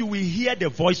 that's when you will hear the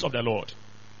voice of the Lord.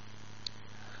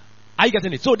 Are you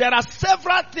getting it? So there are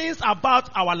several things about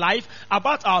our life,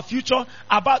 about our future,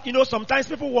 about, sometimes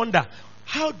people wonder,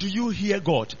 how do you hear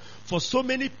God? For so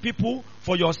many people,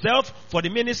 for yourself, for the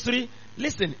ministry.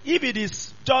 Listen, if it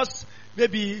is just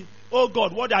maybe, oh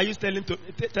God, what are you telling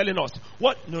us?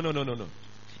 What? No.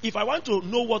 If I want to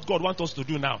know what God wants us to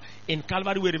do now in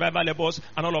Calvary Way Revival Labels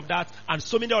and all of that, and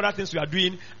so many other things we are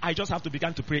doing, I just have to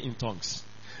begin to pray in tongues.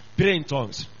 Pray in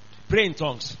tongues. Pray in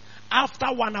tongues. After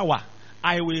 1 hour,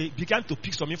 I will begin to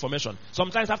pick some information.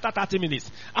 Sometimes after 30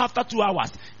 minutes, after 2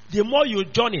 hours. The more you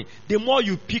journey, the more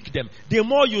you pick them. The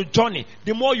more you journey,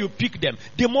 the more you pick them.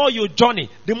 The more you journey,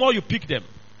 the more you pick them.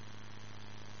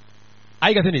 Are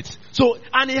you getting it? So,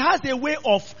 and it has a way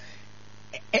of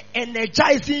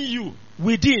energizing you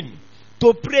within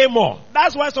to pray more.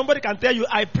 That's why somebody can tell you,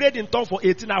 I prayed in tongues for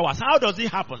 18 hours. How does it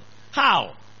happen?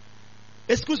 How?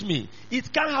 Excuse me.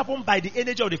 It can't happen by the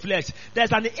energy of the flesh.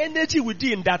 There's an energy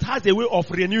within that has a way of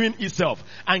renewing itself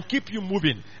and keep you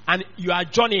moving. And you are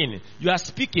journeying. You are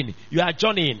speaking. You are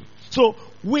journeying. So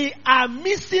we are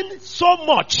missing so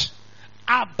much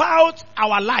about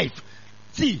our life.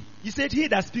 See, he said, he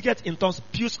that speaketh in tongues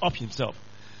builds up himself.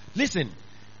 Listen,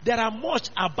 there are much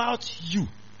about you.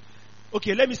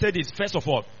 Okay, let me say this first of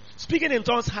all. Speaking in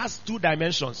tongues has 2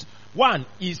 dimensions. One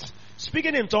is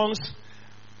speaking in tongues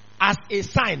as a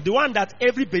sign, the one that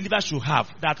every believer should have,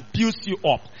 that builds you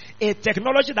up. A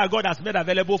technology that God has made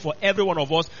available for every one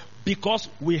of us because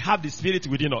we have the Spirit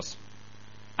within us.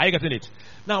 Are you getting it?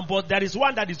 Now, but there is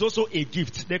one that is also a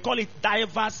gift. They call it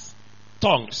diverse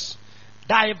tongues.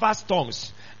 Diverse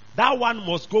tongues. That one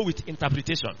must go with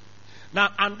interpretation. Now,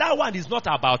 and that one is not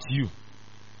about you.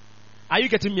 Are you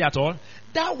getting me at all?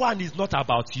 That one is not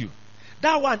about you.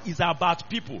 That one is about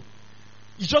people.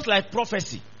 It's just like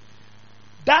prophecy.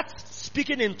 That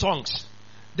speaking in tongues,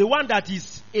 the one that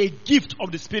is a gift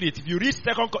of the Spirit. If you read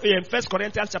 1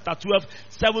 Corinthians chapter 12,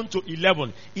 7 to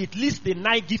 11, it lists the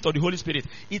 9 gifts of the Holy Spirit.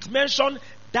 It mentions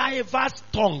diverse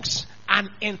tongues and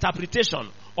interpretation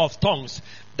of tongues.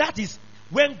 That is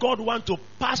when God wants to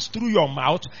pass through your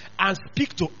mouth and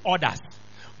speak to others.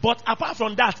 But apart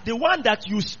from that, the one that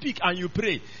you speak and you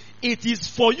pray, it is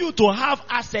for you to have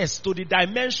access to the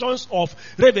dimensions of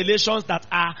revelations that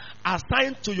are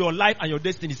assigned to your life and your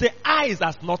destiny. Say, eyes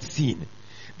has not seen.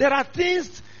 There are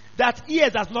things that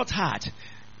ears has not heard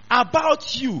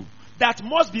about you that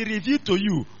must be revealed to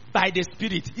you by the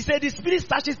Spirit. He said the Spirit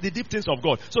searches the deep things of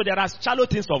God. So there are shallow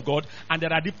things of God and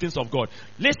there are deep things of God.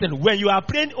 Listen, when you are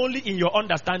praying only in your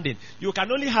understanding, you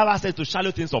can only have access to shallow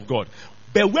things of God.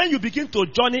 But when you begin to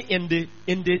journey in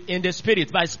the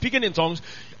Spirit by speaking in tongues,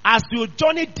 as you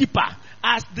journey deeper,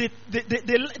 as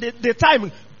the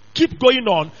time keep going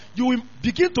on, you will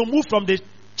begin to move from the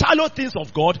shallow things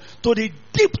of God to the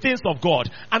deep things of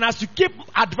God. And as you keep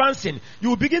advancing, you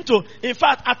will begin to, in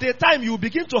fact, at a time you will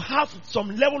begin to have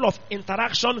some level of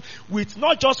interaction with,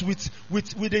 not just with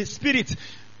the Spirit.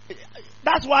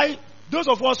 That's why those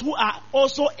of us who are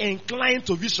also inclined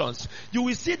to visions, you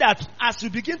will see that as you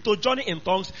begin to journey in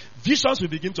tongues, visions will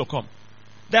begin to come.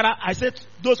 I said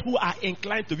those who are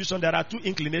inclined to vision, there are 2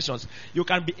 inclinations. You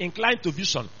can be inclined to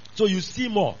vision, so you see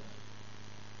more.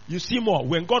 You see more.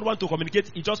 When God wants to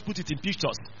communicate, He just puts it in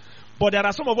pictures. But there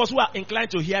are some of us who are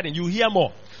inclined to hearing. You hear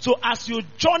more. So as you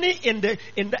journey in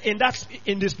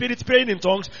the Spirit, praying in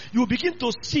tongues, you begin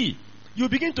to see. You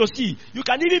begin to see. You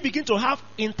can even begin to have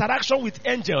interaction with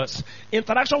angels,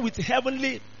 interaction with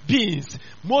heavenly beings.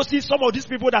 Moses, some of these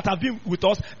people that have been with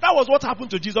us, that was what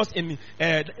happened to Jesus in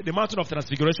the mountain of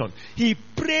transfiguration. He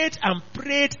prayed and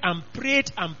prayed and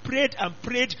prayed and prayed and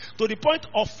prayed to the point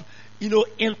of,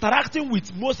 interacting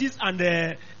with Moses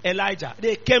and Elijah.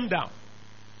 They came down.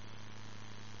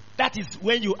 That is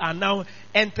when you are now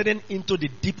entering into the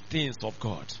deep things of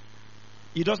God.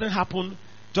 It doesn't happen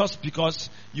just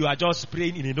because you are just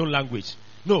praying in a known language.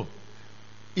 No.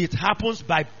 it happens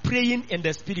by praying in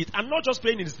the Spirit. And not just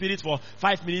praying in the Spirit for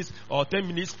 5 minutes or 10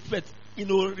 minutes, but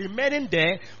remaining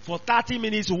there for 30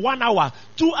 minutes, 1 hour,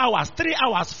 2 hours, 3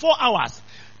 hours, 4 hours.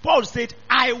 Paul said,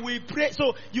 I will pray.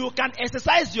 So you can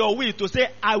exercise your will to say,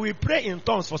 I will pray in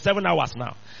tongues for 7 hours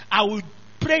now. I will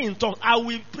pray in tongues. I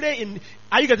will pray in...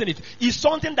 Are you getting it? It's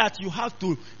something that you have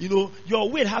to, your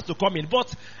will has to come in.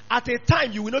 But at a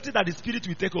time, you will notice that the Spirit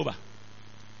will take over.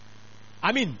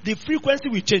 I mean, the frequency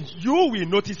will change. You will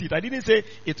notice it. I didn't say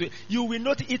it will. You will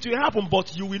notice it will happen,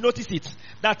 but you will notice it.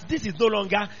 That this is no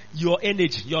longer your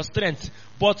energy, your strength.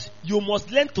 But you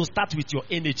must learn to start with your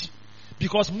energy.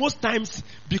 Because most times,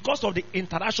 because of the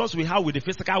interactions we have with the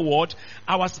physical world,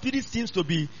 our spirit seems to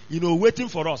be, waiting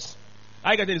for us.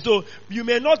 I get it. So you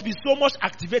may not be so much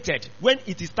activated when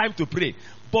it is time to pray.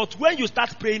 But when you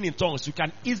start praying in tongues, you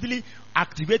can easily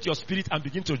activate your spirit and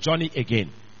begin to journey again.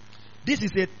 This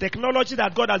is a technology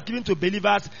that God has given to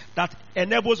believers that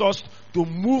enables us to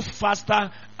move faster,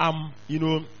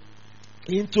 into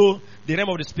the realm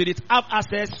of the Spirit, have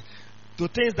access to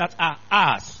things that are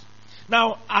ours.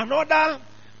 Now, another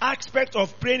aspect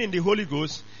of praying in the Holy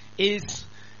Ghost is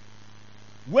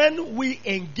when we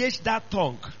engage that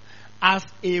tongue as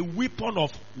a weapon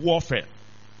of warfare.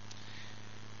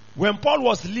 When Paul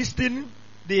was listing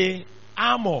the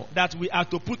armor that we are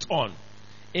to put on,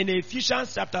 in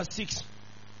Ephesians chapter 6,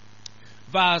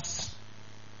 verse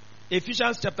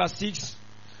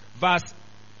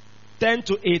 10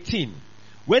 to 18.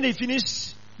 When he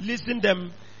finished listing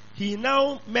them, he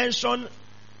now mentioned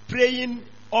praying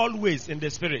always in the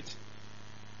Spirit.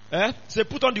 So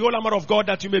put on the whole armor of God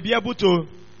that you may be able to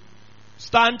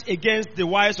stand against the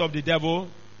wiles of the devil.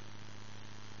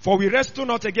 For we wrestle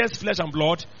not against flesh and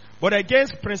blood, but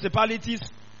against principalities,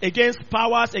 against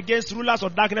powers, against rulers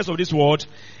of darkness of this world,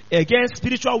 against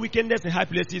spiritual wickedness in high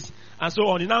places, and so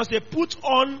on. He now say, put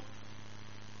on,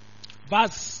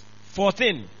 verse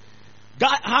 14,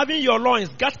 having your loins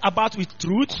girt about with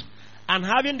truth, and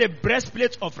having the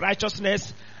breastplate of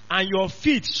righteousness, and your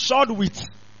feet shod with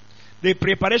the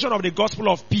preparation of the gospel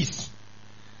of peace.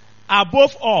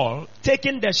 Above all,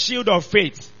 taking the shield of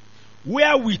faith,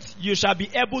 wherewith you shall be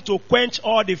able to quench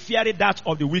all the fiery darts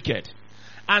of the wicked.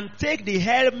 And take the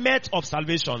helmet of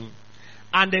salvation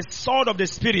and the sword of the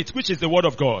Spirit, which is the word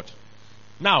of God.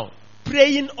 Now,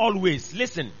 praying always.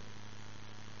 Listen.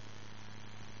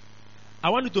 I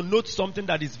want you to note something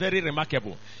that is very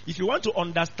remarkable. If you want to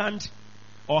understand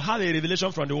or have a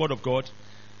revelation from the word of God,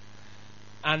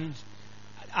 and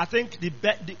I think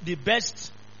the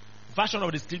best version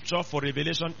of the scripture for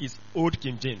revelation is Old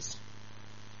King James,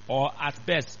 or at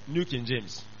best New King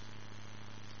James.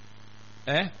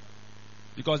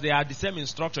 Because they are the same in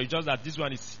structure, it's just that this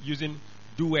one is using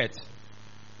duet,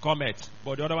 comet,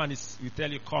 but the other one is, we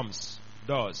tell you, comes,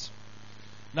 does.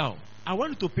 Now, I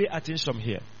want you to pay attention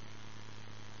here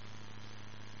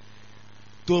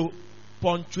to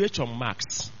punctuation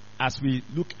marks as we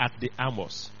look at the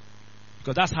armors,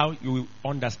 because that's how you will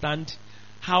understand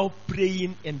how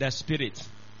praying in the Spirit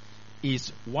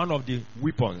is one of the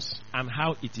weapons and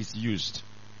how it is used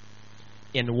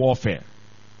in warfare,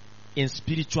 in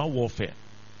spiritual warfare.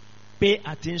 Pay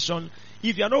attention.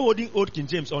 If you are not holding Old King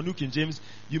James or New King James,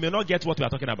 you may not get what we are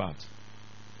talking about.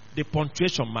 The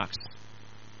punctuation marks.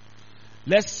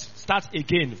 Let's start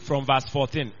again from verse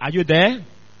 14. Are you there?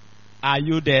 Are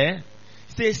you there?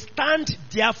 It says, stand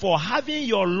therefore, having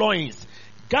your loins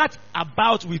girt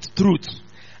about with truth,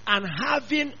 and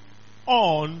having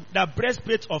on the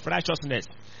breastplate of righteousness.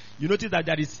 You notice that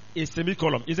there is a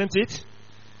semicolon, isn't it?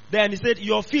 Then he said,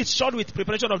 your feet shod with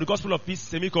preparation of the gospel of peace,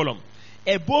 semicolon.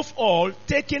 Above all,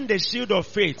 taking the shield of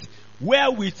faith,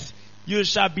 wherewith you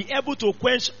shall be able to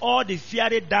quench all the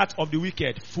fiery darts of the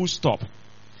wicked, full stop.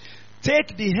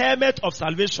 Take the helmet of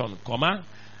salvation, comma,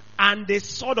 and the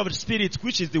sword of the Spirit,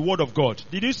 which is the word of God.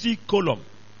 Did you see column?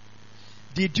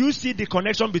 Did you see the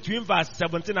connection between verse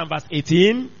 17 and verse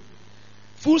 18?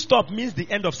 Full stop means the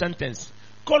end of sentence.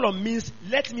 Column means,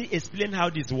 let me explain how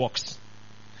this works.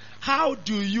 How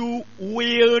do you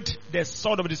wield the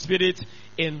sword of the Spirit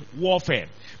in warfare?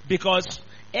 Because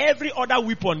every other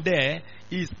weapon there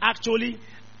is actually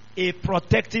a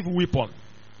protective weapon.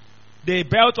 The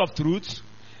belt of truth,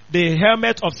 the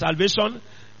helmet of salvation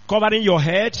covering your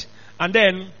head, and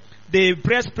then the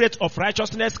breastplate of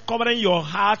righteousness covering your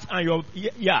heart and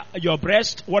your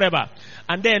breast, whatever.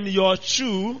 And then your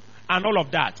shoe and all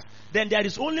of that. Then there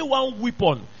is only one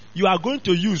weapon you are going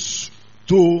to use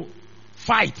to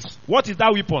fight. What is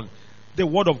that weapon? The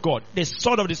word of God. The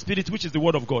sword of the Spirit, which is the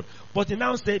word of God. But he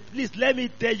now said, please let me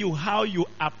tell you how you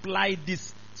apply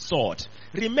this sword.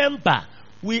 Remember,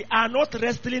 we are not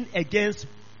wrestling against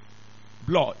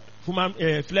blood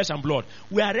human flesh and blood.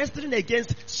 We are wrestling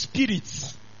against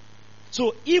spirits.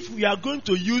 So if we are going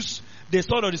to use the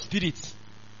sword of the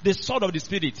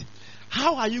spirit,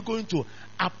 how are you going to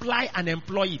apply and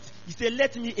employ it? He said,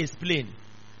 let me explain.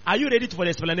 Are you ready for the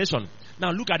explanation?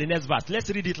 Now look at the next verse. Let's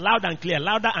read it loud and clear,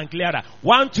 louder and clearer.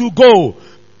 1, 2, go.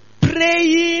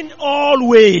 Praying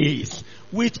always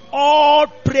with all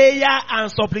prayer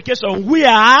and supplication. We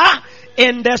are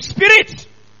in the spirit.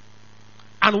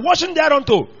 And watching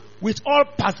thereunto with all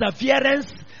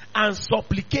perseverance and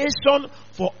supplication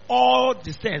for all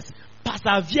the saints.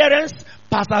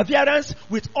 Perseverance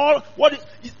with all.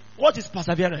 What is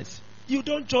perseverance? You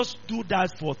don't just do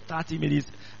that for 30 minutes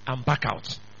and back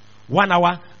out. 1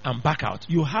 hour and back out.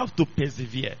 You have to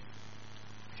persevere.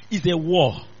 It's a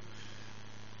war.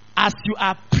 As you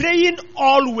are praying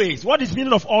always. What is the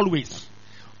meaning of always?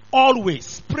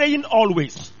 Always. Praying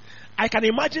always. I can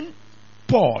imagine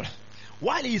Paul,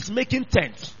 while he is making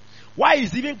tents, while he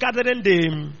is even gathering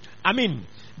the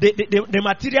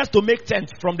materials to make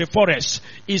tents from the forest,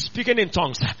 he's speaking in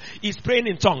tongues, he's praying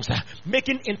in tongues,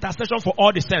 making intercession for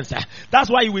all the saints. That's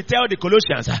why he will tell the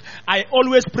Colossians, I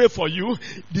always pray for you.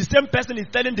 The same person is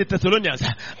telling the Thessalonians,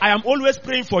 I am always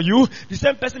praying for you. The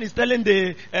same person is telling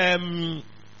the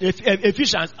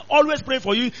Ephesians, always praying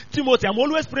for you. Timothy, I'm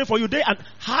always praying for you. And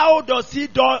how does he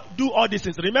do all these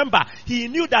things? Remember, he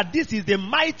knew that this is the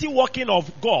mighty working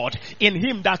of God in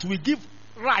him that will give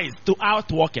rise to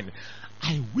outworking.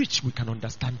 I wish we can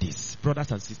understand this,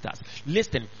 brothers and sisters.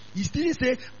 Listen, he didn't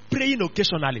say praying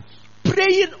occasionally.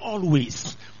 Praying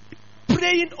always.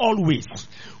 Praying always.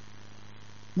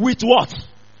 With what?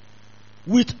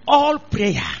 With all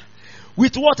prayer.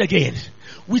 With what again?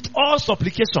 With all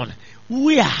supplication.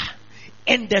 We are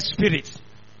in the spirit.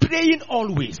 Praying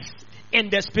always in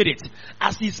the spirit.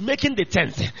 As he's making the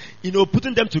tent,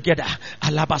 putting them together.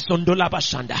 Alabasondo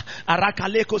labashanda.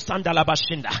 Arakaleko sanda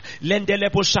labashinda.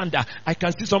 Lendelebo shanda. I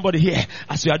can see somebody here.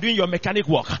 As you are doing your mechanic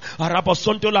work.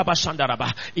 Arabasondo labashanda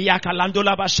raba. Iyakalando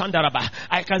labashanda raba.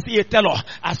 I can see a tailor.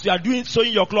 As you are doing,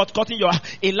 sewing your cloth, cutting your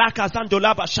ilakazando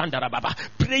labashanda raba.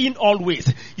 Praying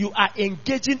always. You are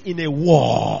engaging in a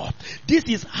war. This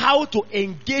is how to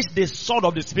engage the sword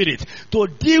of the spirit. To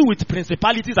deal with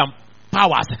principalities and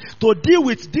powers, to deal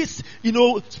with this,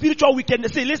 spiritual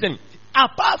wickedness. Say, listen,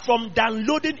 apart from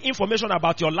downloading information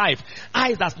about your life,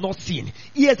 eyes has not seen,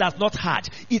 ears has not heard,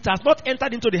 it has not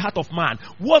entered into the heart of man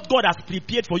what God has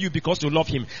prepared for you because you love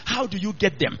him. How do you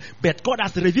get them? But God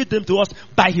has revealed them to us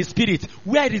by his spirit.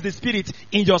 Where is the spirit?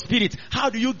 In your spirit. How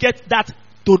do you get that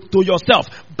to yourself?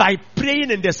 By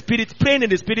praying in the spirit,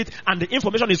 and the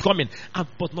information is coming.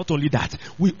 But not only that,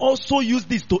 we also use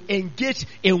this to engage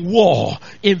in war,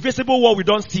 invisible war we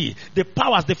don't see. The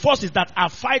powers, the forces that are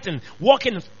fighting,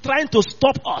 working, trying to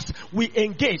stop us, we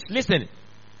engage. Listen,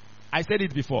 I said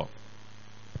it before.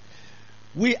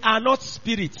 We are not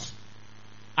spirit.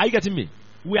 Are you getting me?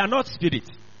 We are not spirit.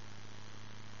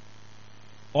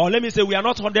 Or let me say, we are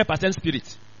not 100%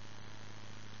 spirit.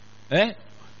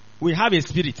 We have a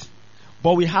spirit,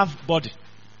 but we have body.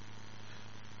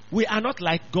 We are not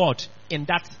like God in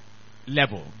that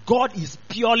level. God is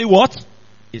purely what?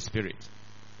 A spirit.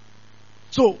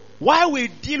 So, while we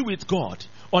deal with God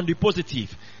on the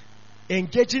positive,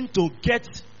 engaging to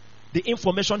get the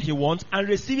information he wants and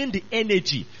receiving the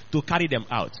energy to carry them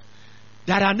out,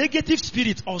 there are negative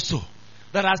spirits also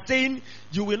that are saying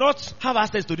you will not have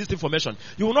access to this information.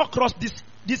 You will not cross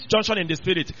this junction in the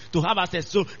spirit to have access.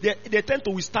 So they tend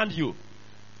to withstand you.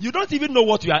 You don't even know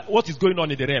what is going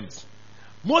on in the realms.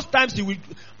 Most times you will.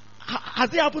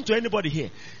 Has it happened to anybody here?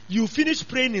 You finish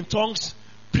praying in tongues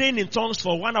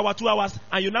for 1 hour, 2 hours,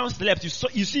 and you now slept. You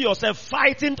see yourself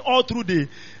fighting all through the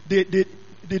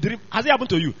dream. Has it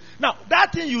happened to you? Now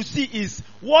that thing you see is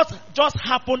what just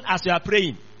happened as you are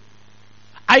praying.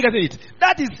 I get it.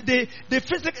 That is the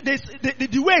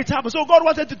way it happens. So God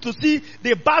wanted you to see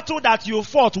the battle that you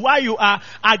fought while you are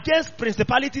against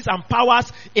principalities and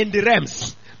powers in the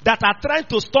realms that are trying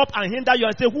to stop and hinder you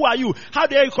and say, who are you? How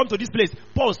dare you come to this place?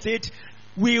 Paul said,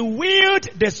 we wield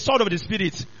the sword of the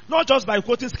spirit, not just by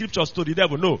quoting scriptures to the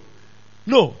devil.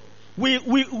 No.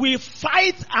 We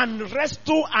fight and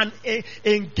wrestle and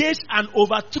engage and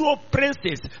overthrow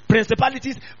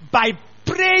principalities by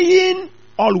praying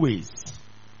always.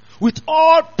 With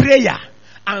all prayer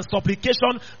and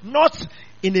supplication, not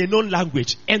in a known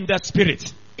language, in the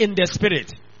spirit.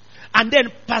 And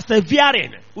then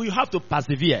persevering. We have to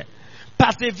persevere.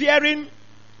 Persevering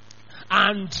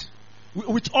and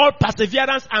with all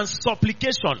perseverance and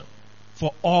supplication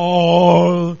for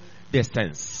all the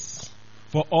saints.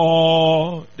 For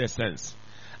all the saints.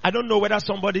 I don't know whether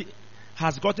somebody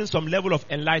has gotten some level of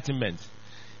enlightenment.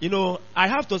 I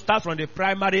have to start from the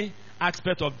primary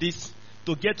aspect of this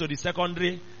to get to the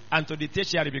secondary and to the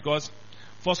tertiary, because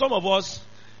for some of us,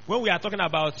 when we are talking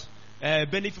about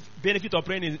benefit of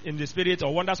praying in the Spirit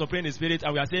or wonders of praying in the Spirit,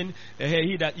 and we are saying,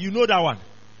 hey, that you know that one.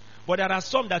 But there are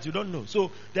some that you don't know.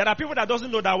 So there are people that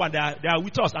doesn't know that one. They are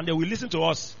with us and they will listen to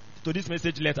us, to this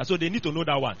message later. So they need to know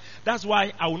that one. That's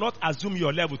why I will not assume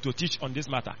your level to teach on this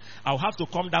matter. I'll have to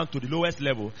come down to the lowest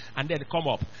level and then come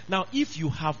up. Now, if you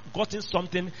have gotten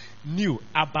something new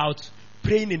about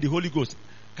praying in the Holy Ghost,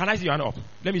 can I see your hand up?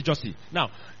 Let me just see.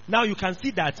 Now you can see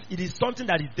that it is something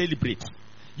that is deliberate.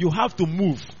 You have to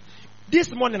move.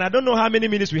 This morning, I don't know how many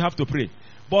minutes we have to pray.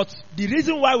 But the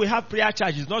reason why we have prayer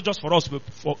charge is not just for us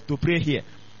to pray here.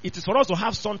 It is for us to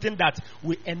have something that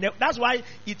we enable. That's why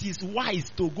it is wise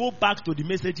to go back to the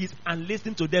messages and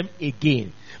listen to them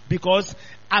again. Because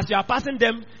as you are passing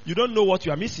them, you don't know what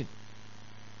you are missing.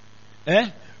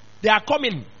 They are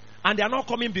coming. And they are not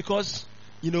coming because,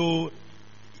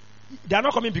 they are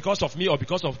not coming because of me or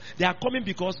because of, they are coming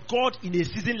because God in a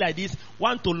season like this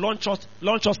want to launch us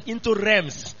into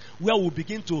realms where we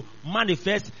begin to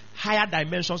manifest higher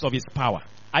dimensions of His power.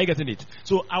 Are you getting it?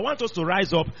 So I want us to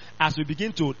rise up as we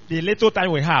begin to, the little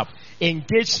time we have,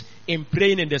 engage in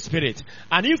praying in the Spirit.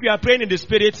 And if you are praying in the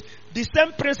Spirit, the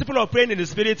same principle of praying in the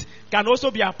Spirit can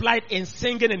also be applied in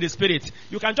singing in the Spirit.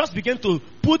 You can just begin to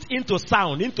put into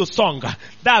sound, into song,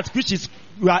 that which is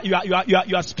you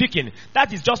are speaking.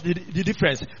 That is just the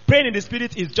difference. Praying in the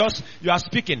Spirit is just you are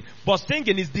speaking, but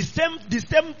singing is the same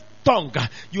tongue.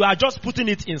 You are just putting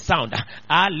it in sound.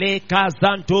 You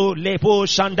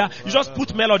just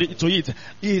put melody to it. It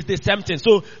is the same thing.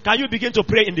 So can you begin to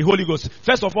pray in the Holy Ghost?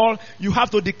 First of all, you have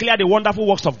to declare the wonderful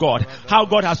works of God. How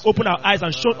God has opened our eyes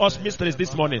and shown us mysteries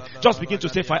this morning. Just begin to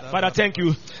say, Father, thank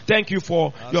you. Thank you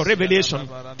for your revelation.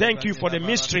 Thank you for the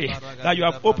mystery that you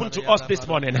have opened to us this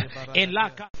morning.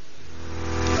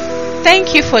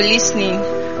 Thank you for listening.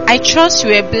 I trust you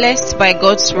were blessed by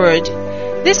God's word.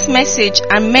 This message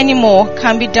and many more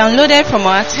can be downloaded from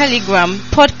our Telegram,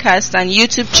 podcast and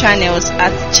YouTube channels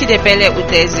at Chidebele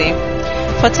Udeze.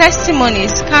 For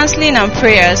testimonies, counseling and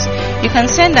prayers, you can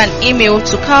send an email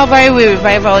to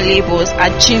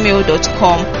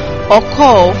calvaryway@gmail.com or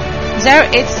call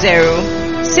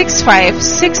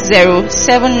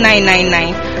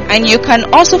 080-6560-7999, and you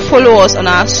can also follow us on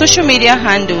our social media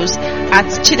handles at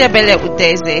Chidebele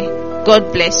Udeze.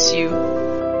 God bless you.